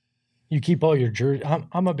 You keep all your jerseys.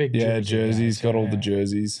 I'm a big jerseys. guy, Got all the yeah.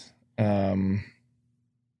 jerseys.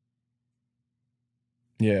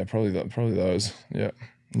 Probably those.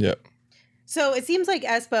 Yeah. So it seems like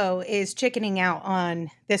Espo is chickening out on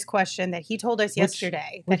this question that he told us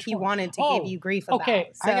yesterday that which he one? wanted to give you grief about. Okay,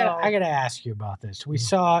 So, I gotta ask you about this. We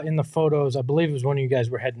saw in the photos, I believe it was when you guys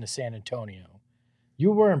were heading to San Antonio. You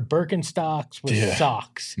were wearing Birkenstocks with Yeah.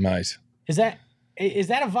 socks. Mate. Is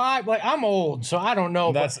that a vibe? Like, I'm old, so I don't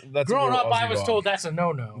know. That's but a growing real up, I Aussie was vibe. told that's a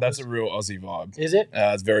no-no. That's a real Aussie vibe. Is it?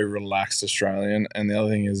 It's very relaxed Australian. And the other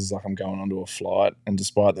thing is like I'm going onto a flight, and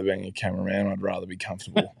despite there being a cameraman, I'd rather be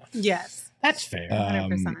comfortable. yes, That's fair.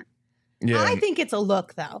 100%. Yeah. I think it's a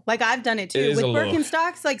look though. Like I've done it too It is with a look.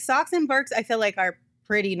 Birkenstocks. Like socks and Birks, I feel like are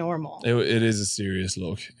pretty normal. It is a serious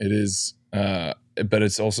look. It is, but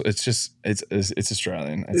it's also it's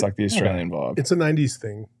Australian. It's like the Australian vibe. It's a 90s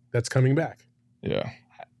thing that's coming back. Yeah.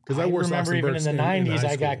 Because I wore socks remember and even in Birks the 90s,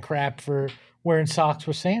 high I got school. crap for wearing socks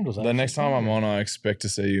with sandals. The next time I'm on, I expect to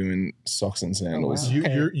see you in socks and sandals. wow.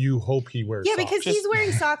 Okay. You hope he wears Yeah, socks. because he's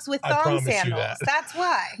wearing socks with I thong promise you sandals. that. That's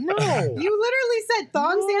why. No. You literally said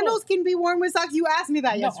thong No. sandals can be worn with socks. You asked me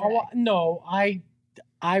that yesterday. No,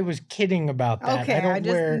 I was kidding about that. Okay, I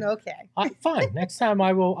don't okay. Fine. Next time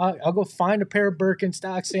I'll go find a pair of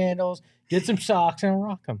Birkenstock sandals, get some socks, and I'll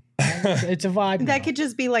rock them. It's a vibe. That now. could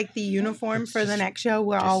just be like the uniform It's for the just- next show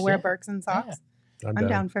where just I'll wear it. Birks and socks. I'm I'm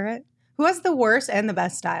down for it. Who has the worst and the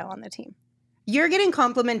best style on the team? You're getting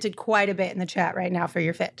complimented quite a bit in the chat right now for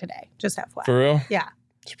your fit today. Just FYI. For real? Yeah.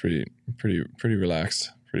 It's pretty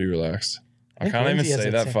relaxed. Pretty relaxed. I think can't even Lindsay has say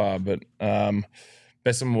that that same- far, but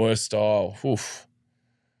best and worst style. Oof.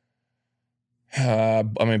 I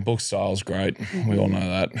mean, book style is great. We all know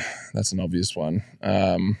that. That's an obvious one.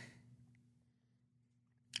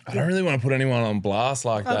 I don't really want to put anyone on blast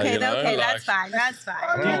like that. Okay, you know? okay, Like, that's fine. That's I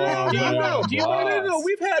fine. don't know. Do you know? Do you know? No.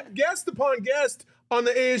 We've had guest upon guest on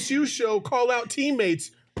the ASU show call out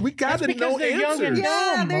teammates. We got That's to because know they're young and answers.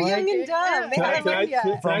 Yeah, dumb, they're like, young and dumb. They Can I- have can I- idea.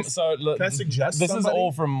 can I- Look, Can I suggest this somebody? is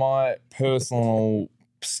all from my personal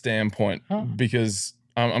standpoint Huh? because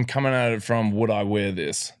I'm coming at it from would I wear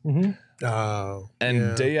this? Mhm. Oh, And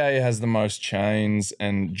yeah. DA has the most chains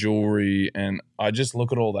and jewelry, and I just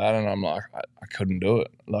look at all that and I'm like, I couldn't do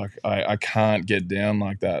it. Like I can't get down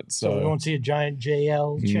like that. So we So won't see a giant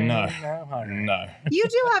JL chain. No. All right. no. You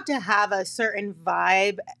do have to have a certain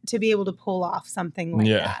vibe to be able to pull off something like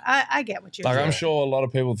Yeah. that. I get what you're Like saying. I'm sure a lot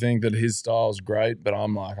of people think that his style's great, but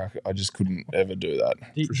I'm like I just couldn't ever do that.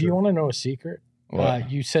 Do For you sure. want to know a secret?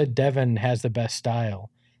 What? You said Devin has the best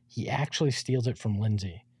style. He actually steals it from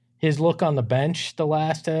Lindsay. His look on the bench the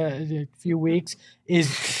last few weeks is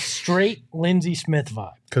straight Lindsay Smith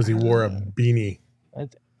vibe. Because he wore a beanie,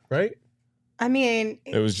 right? I mean,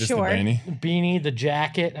 It was just sure. the beanie. The beanie, the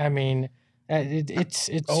jacket. I mean, It's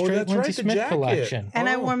Oh, straight that's Lindsey right, the Smith jacket. collection. And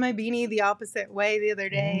I Oh. wore my beanie the opposite way the other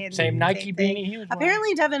day. And Same Nike same thing. beanie he was wearing.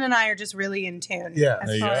 Apparently, Devin and I are just really in tune. Yeah, as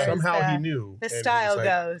There you far go. as somehow the, he knew. the and he was style like-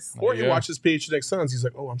 goes. Or he Yeah. watches PHNX Suns. He's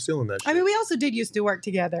like, oh, I'm stealing that shit. I mean, we also did used to work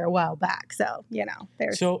together a while back, so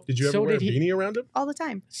there's So Did you ever so wear a did he, beanie around him? all the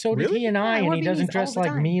time. So did Really? he and Yeah, I I, and wore he doesn't beanies all dress the like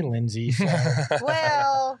time. me, Lindsay. So.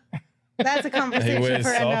 Well, that's a conversation wears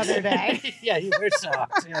for socks. another day. Yeah, he wears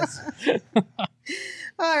socks. Yes.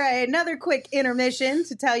 All right, another quick intermission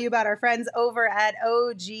to tell you about our friends over at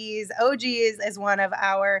OG's. OG's is one of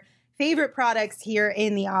our favorite products here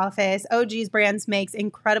in the office. OG's Brands makes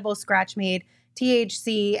incredible scratch-made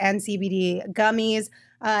THC and CBD gummies.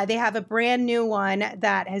 They have a brand new one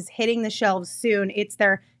that is hitting the shelves soon. It's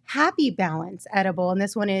their Happy Balance edible, and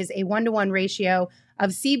this one is a 1-to-1 ratio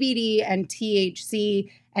of CBD and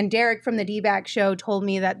THC. And Derek from the D-Back Show told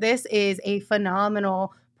me that this is a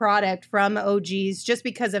phenomenal product from OG's just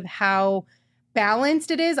because of how balanced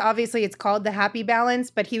it is. Obviously, it's called the Happy Balance,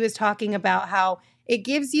 but he was talking about how it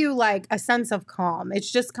gives you like a sense of calm.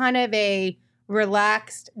 It's just kind of a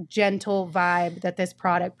relaxed, gentle vibe that this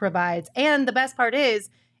product provides. And the best part is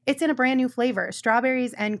it's in a brand new flavor,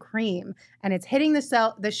 strawberries and cream, and it's hitting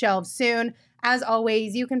the shelves soon. As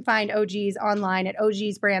always, you can find OG's online at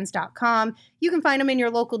ogsbrands.com. You can find them in your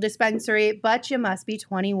local dispensary, but you must be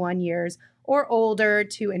 21 years or older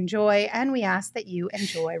to enjoy, and we ask that you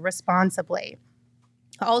enjoy responsibly.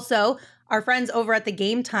 Also, our friends over at the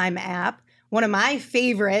Game Time app, one of my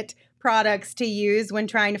favorite products to use when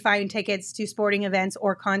trying to find tickets to sporting events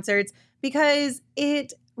or concerts because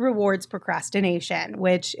it rewards procrastination,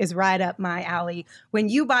 which is right up my alley. When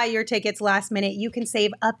you buy your tickets last minute, you can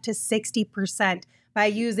save up to 60% by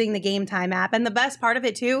using the Game Time app. And the best part of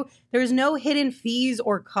it too, there's no hidden fees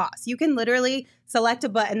or costs. You can literally select a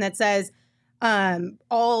button that says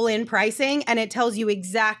all in pricing, and it tells you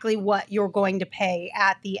exactly what you're going to pay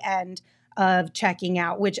at the end of checking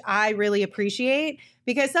out, which I really appreciate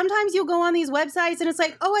because sometimes you'll go on these websites and it's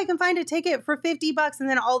like, oh, I can find a ticket for $50 and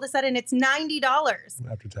then all of a sudden it's $90.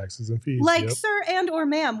 After taxes and fees. Like, yep. sir and or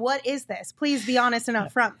ma'am, what is this? Please be honest and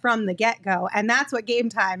upfront from the get-go. And that's what Game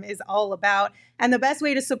Time is all about. And the best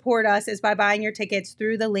way to support us is by buying your tickets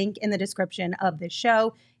through the link in the description of the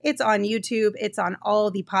show. It's on YouTube. It's on all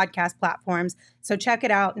the podcast platforms. So check it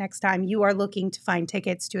out next time you are looking to find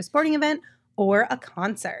tickets to a sporting event or a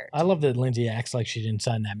concert. I love that Lindsay acts like she didn't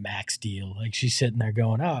sign that max deal. Like she's sitting there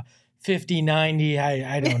going, 50, 90,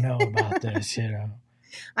 I don't know about this,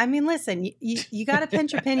 I mean, listen, you got to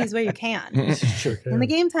pinch your pennies where you can. Sure. And the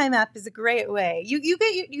Game Time app is a great way. You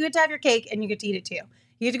get to have your cake and you get to eat it too.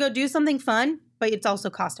 You get to go do something fun, but it's also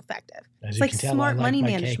cost effective. As It's you like can tell, smart I like money my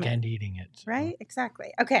management. cake and eating it. So. Right?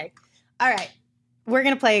 Exactly. Okay. All right. We're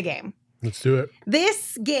going to play a game. Let's do it.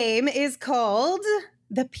 This game is called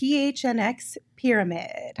the PHNX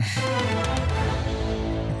Pyramid.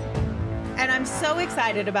 And I'm so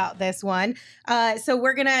excited about this one. So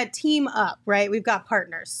we're going to team up, right? We've got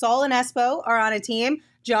partners. Saul and Espo are on a team.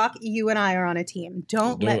 Jock, you and I are on a team.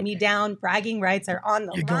 Don't Do let it. me down. Bragging rights are on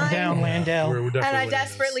the You're line. going down, Landell. We're definitely And I winning this.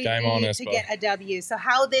 desperately Game on, need to Espo. get a W. So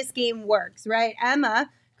how this game works, right? Emma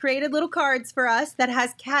created little cards for us that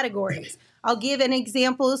has categories. I'll give an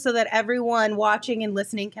example so that everyone watching and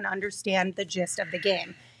listening can understand the gist of the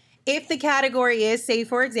game. If the category is, say,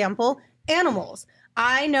 for example, animals,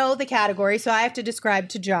 I know the category, so I have to describe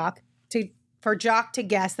to Jock for Jock to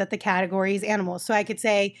guess that the category is animals. So I could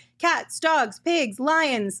say cats, dogs, pigs,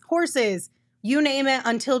 lions, horses, you name it,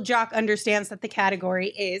 until Jock understands that the category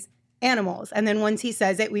is animals. And then once he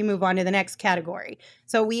says it, we move on to the next category.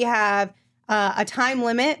 So we have a time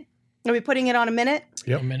limit. Are we putting it on a minute?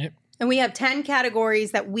 Yep. A minute. And we have 10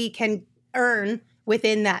 categories that we can earn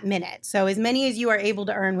within that minute. So as many as you are able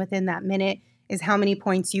to earn within that minute is how many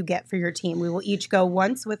points you get for your team. We will each go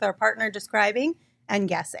once with our partner describing and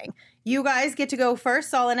guessing. You guys get to go first,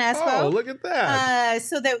 Saul and Espo. Oh, look at that.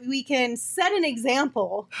 So that we can set an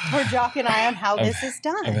example for Jock and I on how this is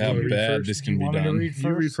done. Of how You read bad first? this You can be want me to done. read You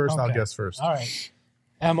read first, I'll Okay. guess first. All right.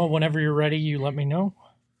 Emma, whenever you're ready, you let me know.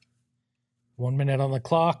 1 minute on the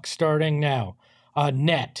clock, starting now.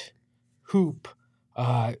 Net, hoop,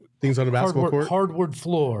 Things on a basketball hardwood, court. hardwood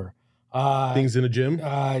floor, Things in a gym.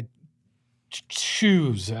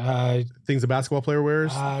 shoes, Things a basketball player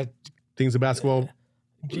wears. Things a basketball.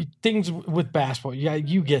 things with basketball. Yeah,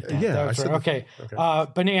 you get that. Yeah, That's I right. said Okay.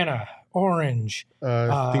 Okay. Banana, orange.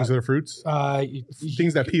 Things that are fruits.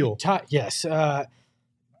 Things that peel. Yes.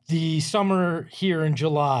 The summer here in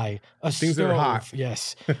July. A Things stove. that are hot.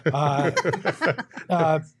 Yes.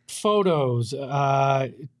 Photos.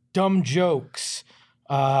 Dumb jokes.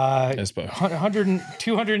 Espo.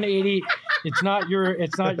 280 It's not your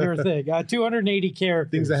thing. 280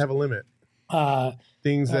 characters. Things that have a limit.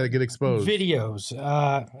 Things that get exposed. Videos.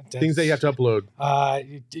 Things that you have to upload.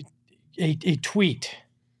 A tweet.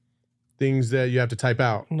 Things that you have to type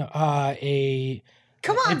out. No,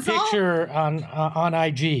 Come on, a Saul. picture on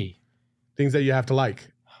IG. Things that you have to like.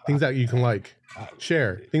 Things that you can like.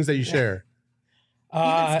 Share. Things that you share. You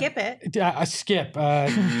can skip it. Skip.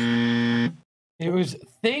 It was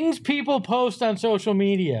things people post on social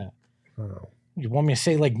media. Oh. You want me to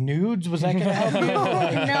say like nudes? Was that going to help you?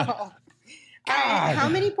 No. All right, how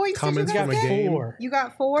many points Comments did you from guys a get? game. 4. You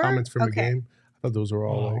got 4? Comments from okay. a game. I thought those were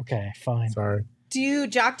all Oh, like. okay, fine. Sorry.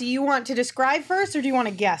 Jock, do you want to describe first or do you want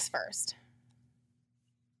to guess first?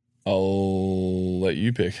 I'll let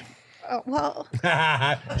you pick. Oh, well,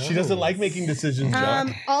 She doesn't like making decisions, Jock.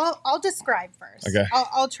 I'll describe first. Okay.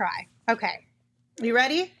 I'll try. Okay. You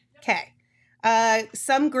ready? Okay.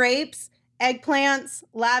 Some grapes, eggplants,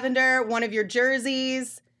 lavender, one of your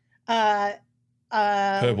jerseys.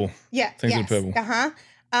 Purple. Yeah. Things that are purple.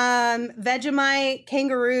 Vegemite,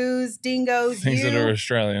 kangaroos, dingoes. Things that are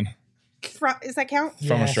Australian. Does that count?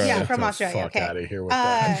 From Yes. Australia. Yeah, from Get the Australia. fuck Okay. out of here with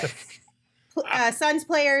that. Suns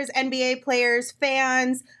players, NBA players,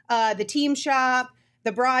 fans, the team shop,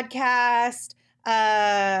 the broadcast,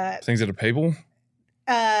 Things that are people.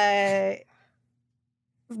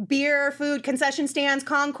 beer, food, concession stands,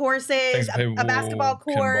 concourses, Things that people a basketball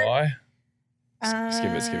court. can buy.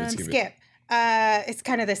 Skip it. Skip. It's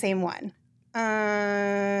kind of the same one.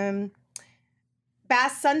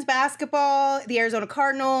 Suns basketball, the Arizona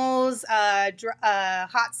Cardinals,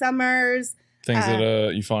 hot summers. Things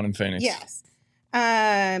that you find in Phoenix. Yes.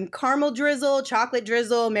 Caramel drizzle, chocolate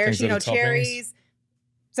drizzle, maraschino Things that are cherries.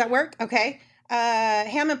 Does that work? Okay.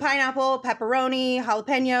 Ham and pineapple, pepperoni,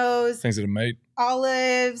 jalapenos, Things that are meat.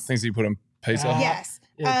 olives. Things that you put on pizza. Yes.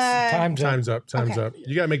 It's time's up. Time's up. Time's Okay. up.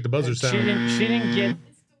 You got to make the buzzer sound.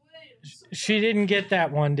 She didn't get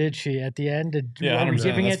that one, did she? At the end, Yeah, are we 100%.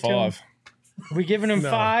 giving That's it to him? 5. We giving him No,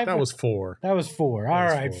 5? That was 4. That was 4. All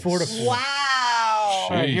was right, 4. 4 to 4. Wow. All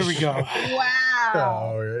right, here we go. Wow.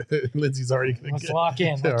 Oh, Lindsay's already going to Let's get lock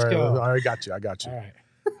in. Let's all right, go. I got you. All right.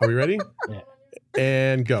 Are we ready? Yeah.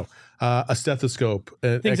 And go. A stethoscope.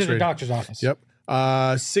 An Things at X-ray. the doctor's office. Yep.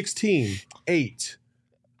 16, 8,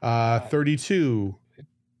 32.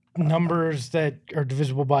 Numbers that are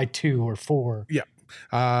divisible by 2 or 4. Yeah.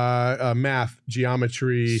 Math,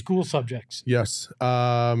 geometry. School subjects. Yes.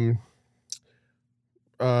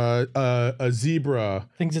 A zebra.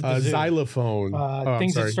 Things at the A zoo. xylophone. I'm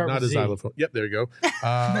things that sorry, start not with a Z. xylophone. Yep, there you go.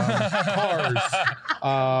 Cars.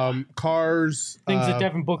 Cars. Things that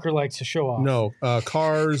Devin Booker likes to show off. No.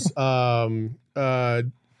 Cars.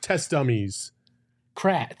 Test dummies.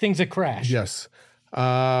 Things that crash. Yes.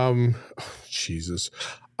 Jesus.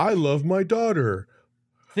 I love my daughter.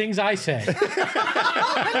 Things I say.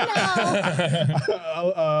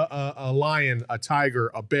 A lion, a tiger,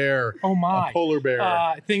 a bear, Oh my. a polar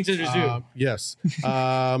bear. Things at a zoo. Yes.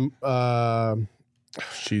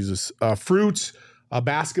 Jesus. Fruit, a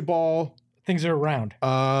basketball. Things that are round.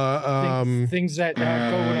 Things that go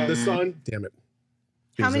with The sun. Damn it.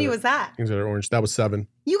 How many was that? Things that are orange. That was 7.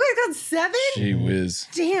 You guys got 7? Gee whiz.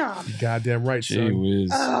 Damn. Goddamn right, Gee son.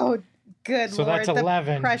 whiz. Oh, good So Lord. that's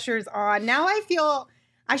 11. The pressure's on. Now I feel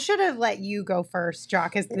I should have let you go first,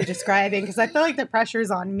 Jock, as the describing, because I feel like the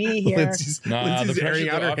pressure's on me here. Lindsay's, Nah, Lindsay's the airing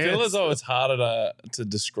pressure, out her I feel hands. as though it's harder to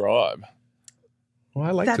describe. Well,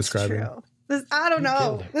 I like That's describing. true. I don't know.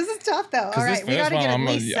 killed it. This is tough, though. All Because right, this we got first to one, get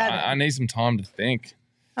at least 7. I need some time to think.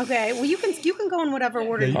 Okay, well, you can go in whatever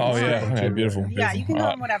order you Oh want. yeah, okay, beautiful. Yeah, you can go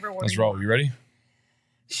All in whatever order. Let's you roll. want. You ready?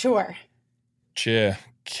 Sure. Chair,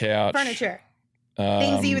 couch, Furniture.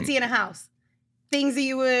 Things that you would see in a house. Things that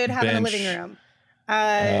you would have in a bench, living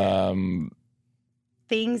room.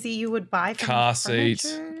 Things that you would buy from car seat.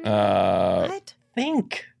 furniture. What?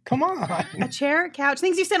 Think. Come on. A chair, couch,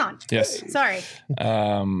 things you sit on. Yes. Sorry.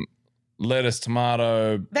 Lettuce,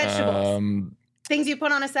 tomato, Vegetables. Things you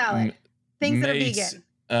put on a salad. Things that are meat, vegan.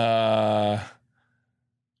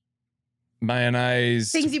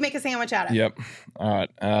 Mayonnaise. Things you make a sandwich out of. Yep. All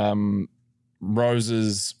right.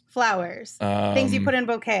 Roses. Flowers. Things you put in a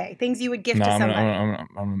bouquet. Things you would gift No, to I'm somebody.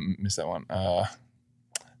 gonna miss that one.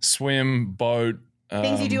 Swim, boat.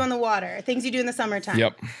 Things you do on the water. Things you do in the summertime.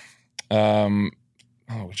 Yep.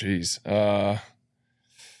 Oh, geez. Goo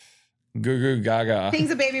goo gaga. Things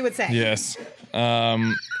a baby would say. Yes.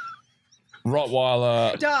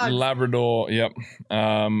 Rottweiler. Dogs. Labrador. Yep.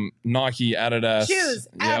 Nike, Adidas. Shoes.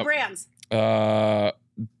 Yep. Brands.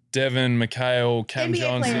 Devin, McHale, Cam NBA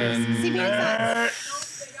Johnson. players. CBA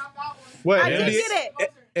Suns. What? I did NBA? get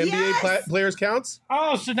it. NBA players counts?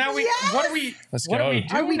 Oh, so now we what are we Let's what go. do we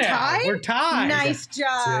do Are we now? tied? We're tied. Nice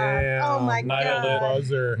job. Damn. Oh my Nailed god. it.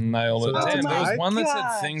 Buzzer. Nailed So it. that's Damn, a there was tie? one that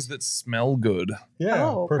Gosh. said things that smell good. Yeah.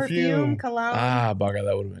 Oh, perfume, cologne. Ah, bugger,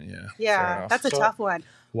 that would have been, yeah. Fair Yeah, enough. that's a tough one.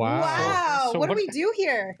 Wow. Wow. So what do what- we do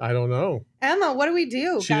here? I don't know. Emma, what do we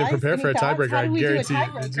do? She didn't guys? prepare Any for a thoughts? tiebreaker, How I do we do a guarantee you.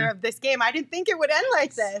 tiebreaker of this game? I didn't think it would end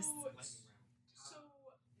like this.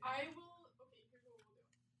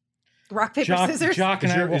 Rock, paper, scissors. Jock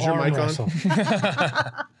and Is I your- will is your arm mic on? wrestle.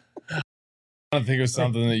 I don't think of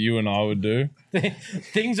something that you and I would do.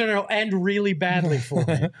 Things are going to end really badly for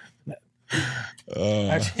me.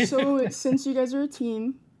 So since you guys are a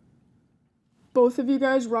team, both of you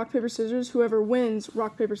guys rock paper scissors. Whoever wins,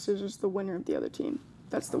 rock paper scissors, the winner of the other team.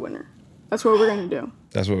 That's the winner. That's what we're gonna do.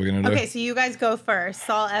 That's what we're going to do. Okay, so you guys go first.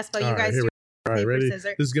 Saul, Espo, you All right, guys here do All right, paper, ready?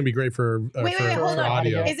 scissors. This is going to be great for Wait, hold for on.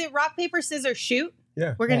 audio. Is it rock, paper, scissors, shoot?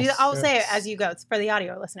 Yeah. We're going to do Yes, that. I'll say it yes. as you go. It's for the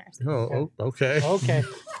audio listeners. Oh, okay. Okay.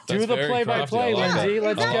 Do That's the very play-by-play, crafty. I like Lindsay. that.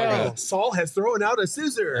 Let's I like go. that. Saul has thrown out a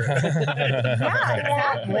scissor. Yeah,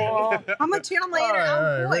 exactly. I'm a cheerleader. All right, I'm all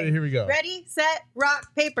right, boy. ready? Here we go. Ready, set,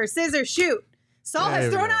 rock, paper, scissors, shoot. Saul There has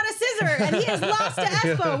we thrown go. out a scissor, and he has lost to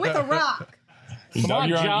Espo with a rock. You Come dug on,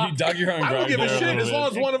 your own, Jock. you dug your own I grave don't give a there shit little as long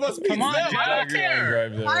as bit. one of us beats on, them. Jock. I Dug don't your own care.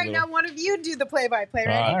 grave there All a right, little. now one of you do the play-by-play.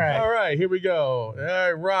 Ready? All right. All right, here we go. All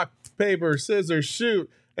right, rock, paper, scissors, shoot.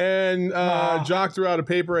 And Jock threw out a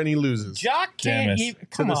paper and he loses. Jock Damn can't it. even.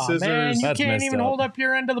 Come the on, scissors. man. You That's can't messed even up. hold up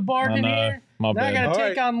your end of the bargain I know. here. My Now I bad. got All to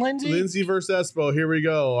take right, on Lindsay. Lindsay versus Espo. Here we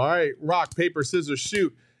go. All right, rock, paper, scissors,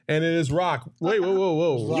 shoot. And it is rock. Wait,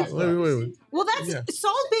 whoa. Wait. Well, that's Yeah.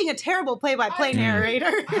 Saul's being a terrible play-by-play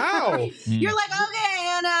narrator. How? You're like, okay,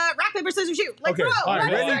 and rock, paper, scissors, shoot. Like, Okay, bro, all right,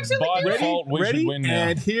 what is ready? actually By doing? default, we Ready? should win now.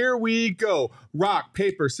 And here we go. Rock,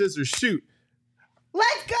 paper, scissors, shoot.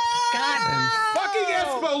 Let's go! And fucking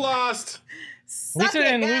Espo lost. At least I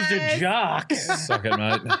didn't lose to Jock. Suck it,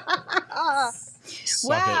 mate. Suck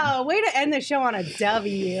Wow, way to end the show on a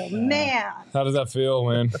W, man. it. How does that feel,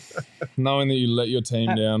 man? Knowing that you let your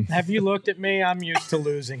team down. Have you looked at me? I'm used to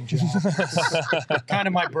losing, Jock. Kind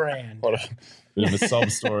of my brand. What a bit of a sob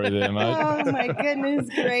story there, mate. Oh my goodness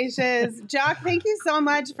gracious. Jock, thank you so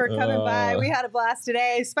much for coming by. We had a blast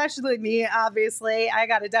today, especially me, obviously. I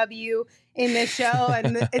got a W in this show,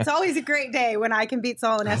 and it's always a great day when I can beat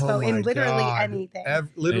Saul and Espo Oh in my literally God. anything.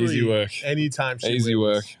 Literally Easy work. Anytime she Easy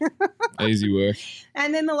work. wins. Easy work.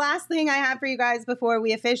 And then the last thing I have for you guys before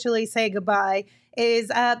we officially say goodbye is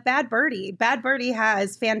Bad Birdie. Bad Birdie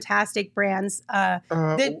has fantastic brands.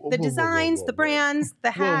 The designs, the brands,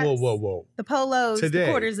 the hats, Whoa. the polos, the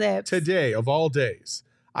quarter zips. Today, of all days,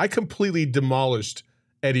 I completely demolished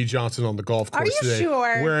Eddie Johnson on the golf course Are you today.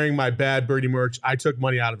 sure? Wearing my Bad Birdie merch. I took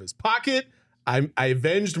money out of his pocket. I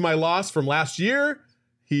avenged my loss from last year.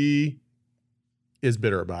 He is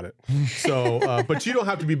bitter about it. So, but you don't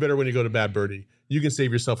have to be bitter when you go to Bad Birdie. You can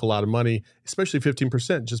save yourself a lot of money, especially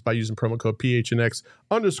 15% just by using promo code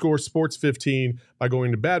PHNX_sports15 by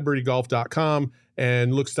going to badbirdiegolf.com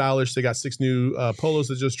and look stylish. They got 6 new polos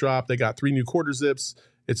that just dropped. They got 3 new quarter zips.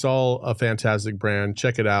 It's all a fantastic brand.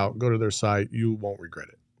 Check it out. Go to their site. You won't regret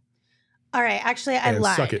it. All right, actually, I And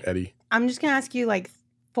lied. suck it, Eddie. I'm just going to ask you like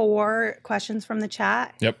 4 questions from the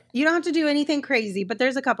chat. Yep. You don't have to do anything crazy, but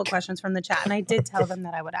there's a couple questions from the chat, and I did tell them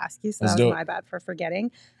that I would ask you, so Let's that do was it. my bad for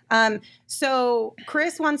forgetting. So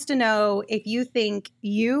Chris wants to know if you think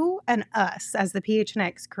you and us as the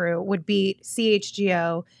PHNX crew would beat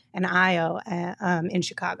CHGO and IO in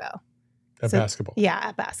Chicago. At basketball. Yeah,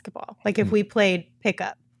 at basketball. Like if we played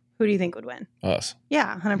pickup, who do you think would win? Us.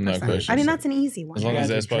 Yeah, 100%. No question. I mean, that's an easy one. As long as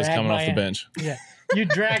You guys Espo's drag coming off my the ass. bench. Yeah. You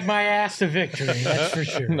dragged my ass to victory, that's for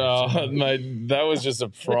sure. No, mate, that was just a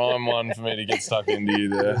prime one for me to get stuck into you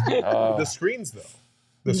there. The screens, though.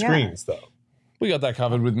 The Yeah. screens, though. We got that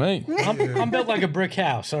covered with me. I'm built like a brick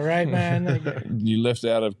house, all right, man? You left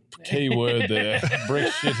out a key word there.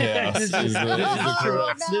 Brick shit house This is is the true.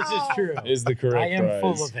 correct This is true. is the correct I am phrase.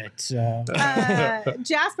 full of it. So.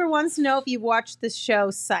 Jasper wants to know if you've watched the show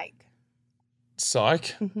Psych.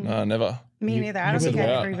 Psych? No, never. Me You- neither. I you don't think would I've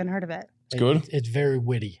laugh. ever even heard of it. It's good. It's very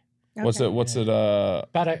witty. What's Okay. it? What's it?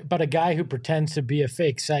 About a guy who pretends to be a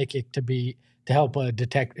fake psychic to help a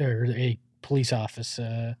a police office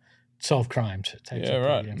solve crimes. Types Yeah, of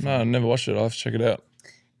right. info. No, I never watched it. I'll have to check it out.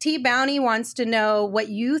 T Bounty wants to know what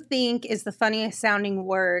you think is the funniest sounding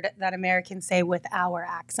word that Americans say with our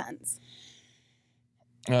accents.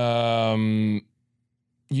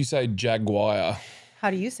 You say jaguar. How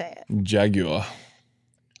do you say it? Jaguar.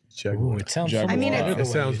 Ooh, it sounds. Jaguar. so I mean, good it the way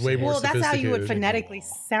sounds you way say more it. Well, that's how you would sophisticated. phonetically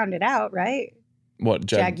sound it out, right? What?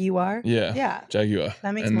 Jaguar. Yeah. Yeah. Jaguar.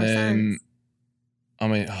 That makes and more then sense. I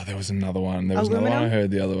mean, there was another one. There was another one I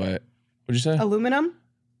heard the other way. What'd you say? Aluminum?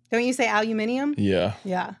 Don't you say aluminium? Yeah.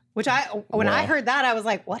 Yeah. Which when I heard that, I was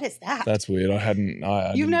like, what is that? That's weird. I hadn't.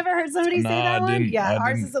 You've never heard somebody say that one? Yeah,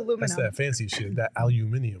 ours is aluminum. That's that fancy shit, that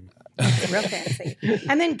aluminium. Real fancy.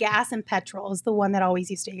 And then gas and petrol is the one that always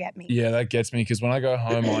used to get me. Yeah, that gets me because when I go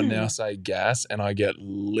home, I now say gas and I get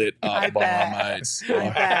lit up by my mates.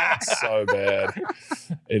 It's so bad.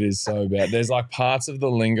 It is so bad. There's like parts of the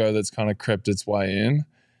lingo that's kind of crept its way in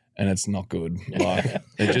and it's not good. Like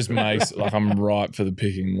it just makes like I'm ripe for the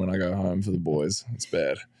picking when I go home for the boys. It's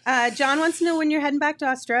bad. John wants to know when you're heading back to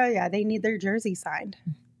Australia. They need their jersey signed.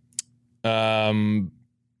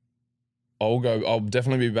 I'll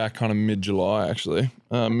definitely be back kind of mid-July actually.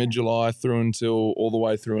 Mid-July all the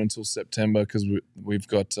way through until September because we've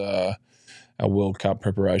got our World Cup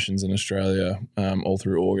preparations in Australia all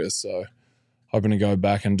through August. So hoping to go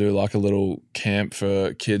back and do like a little camp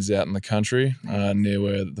for kids out in the country near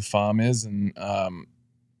where the farm is and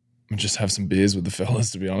just have some beers with the fellas,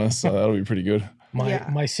 to be honest. So that'll be pretty good. My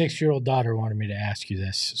 6-year-old daughter wanted me to ask you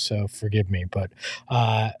this, so forgive me, but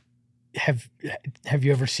have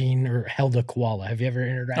you ever seen or held a koala? Have you ever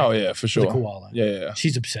interacted? Oh yeah, for sure. With a koala. Yeah.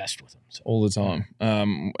 She's obsessed with them so. All the time.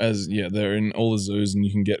 They're in all the zoos, and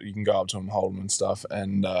you can go up to them, hold them, and stuff.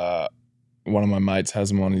 And one of my mates has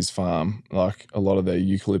them on his farm. Like a lot of their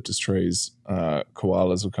eucalyptus trees,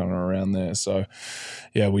 koalas will come around there. So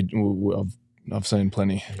yeah, I've seen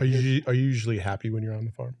plenty. Are you usually happy when you're on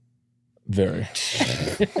the farm? Very.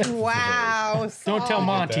 Wow. Don't tell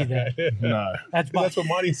Monty that. No. That's what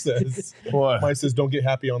Monty says. What? Monty says, don't get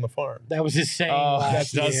happy on the farm. That was his saying. That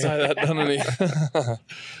does say that, doesn't he?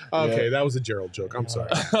 Okay, that was a Gerald joke. I'm sorry.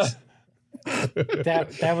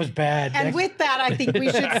 That was bad. And with that, I think we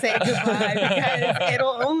should say goodbye because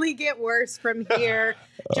it'll only get worse from here.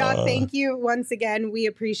 Jock, thank you once again. We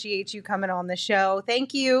appreciate you coming on the show.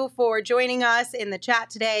 Thank you for joining us in the chat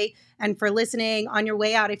today and for listening on your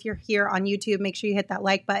way out. If you're here on YouTube, make sure you hit that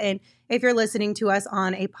like button. If you're listening to us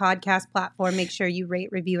on a podcast platform, make sure you rate,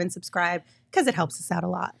 review, and subscribe because it helps us out a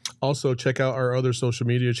lot. Also, check out our other social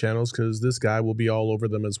media channels because this guy will be all over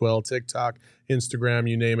them as well. TikTok, Instagram,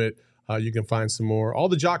 you name it. You can find some more, all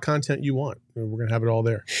the Jock content you want. We're going to have it all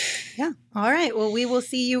there. Yeah. All right. Well, we will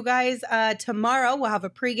see you guys tomorrow. We'll have a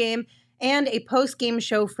pregame and a postgame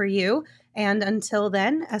show for you. And until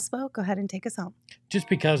then, Espo, go ahead and take us home. Just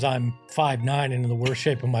because I'm 5'9" and in the worst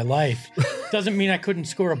shape of my life doesn't mean I couldn't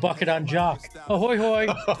score a bucket on Jock. Ahoy, hoy.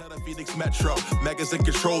 Phoenix Metro, Megas in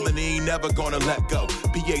control and he ain't never gonna let go.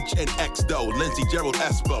 PHNX though, Lindsey, Gerald,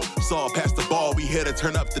 Espo. Saw past the ball, we here to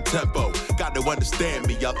turn up the tempo. Got to understand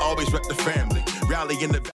me, I'll always rep the family. Rally in the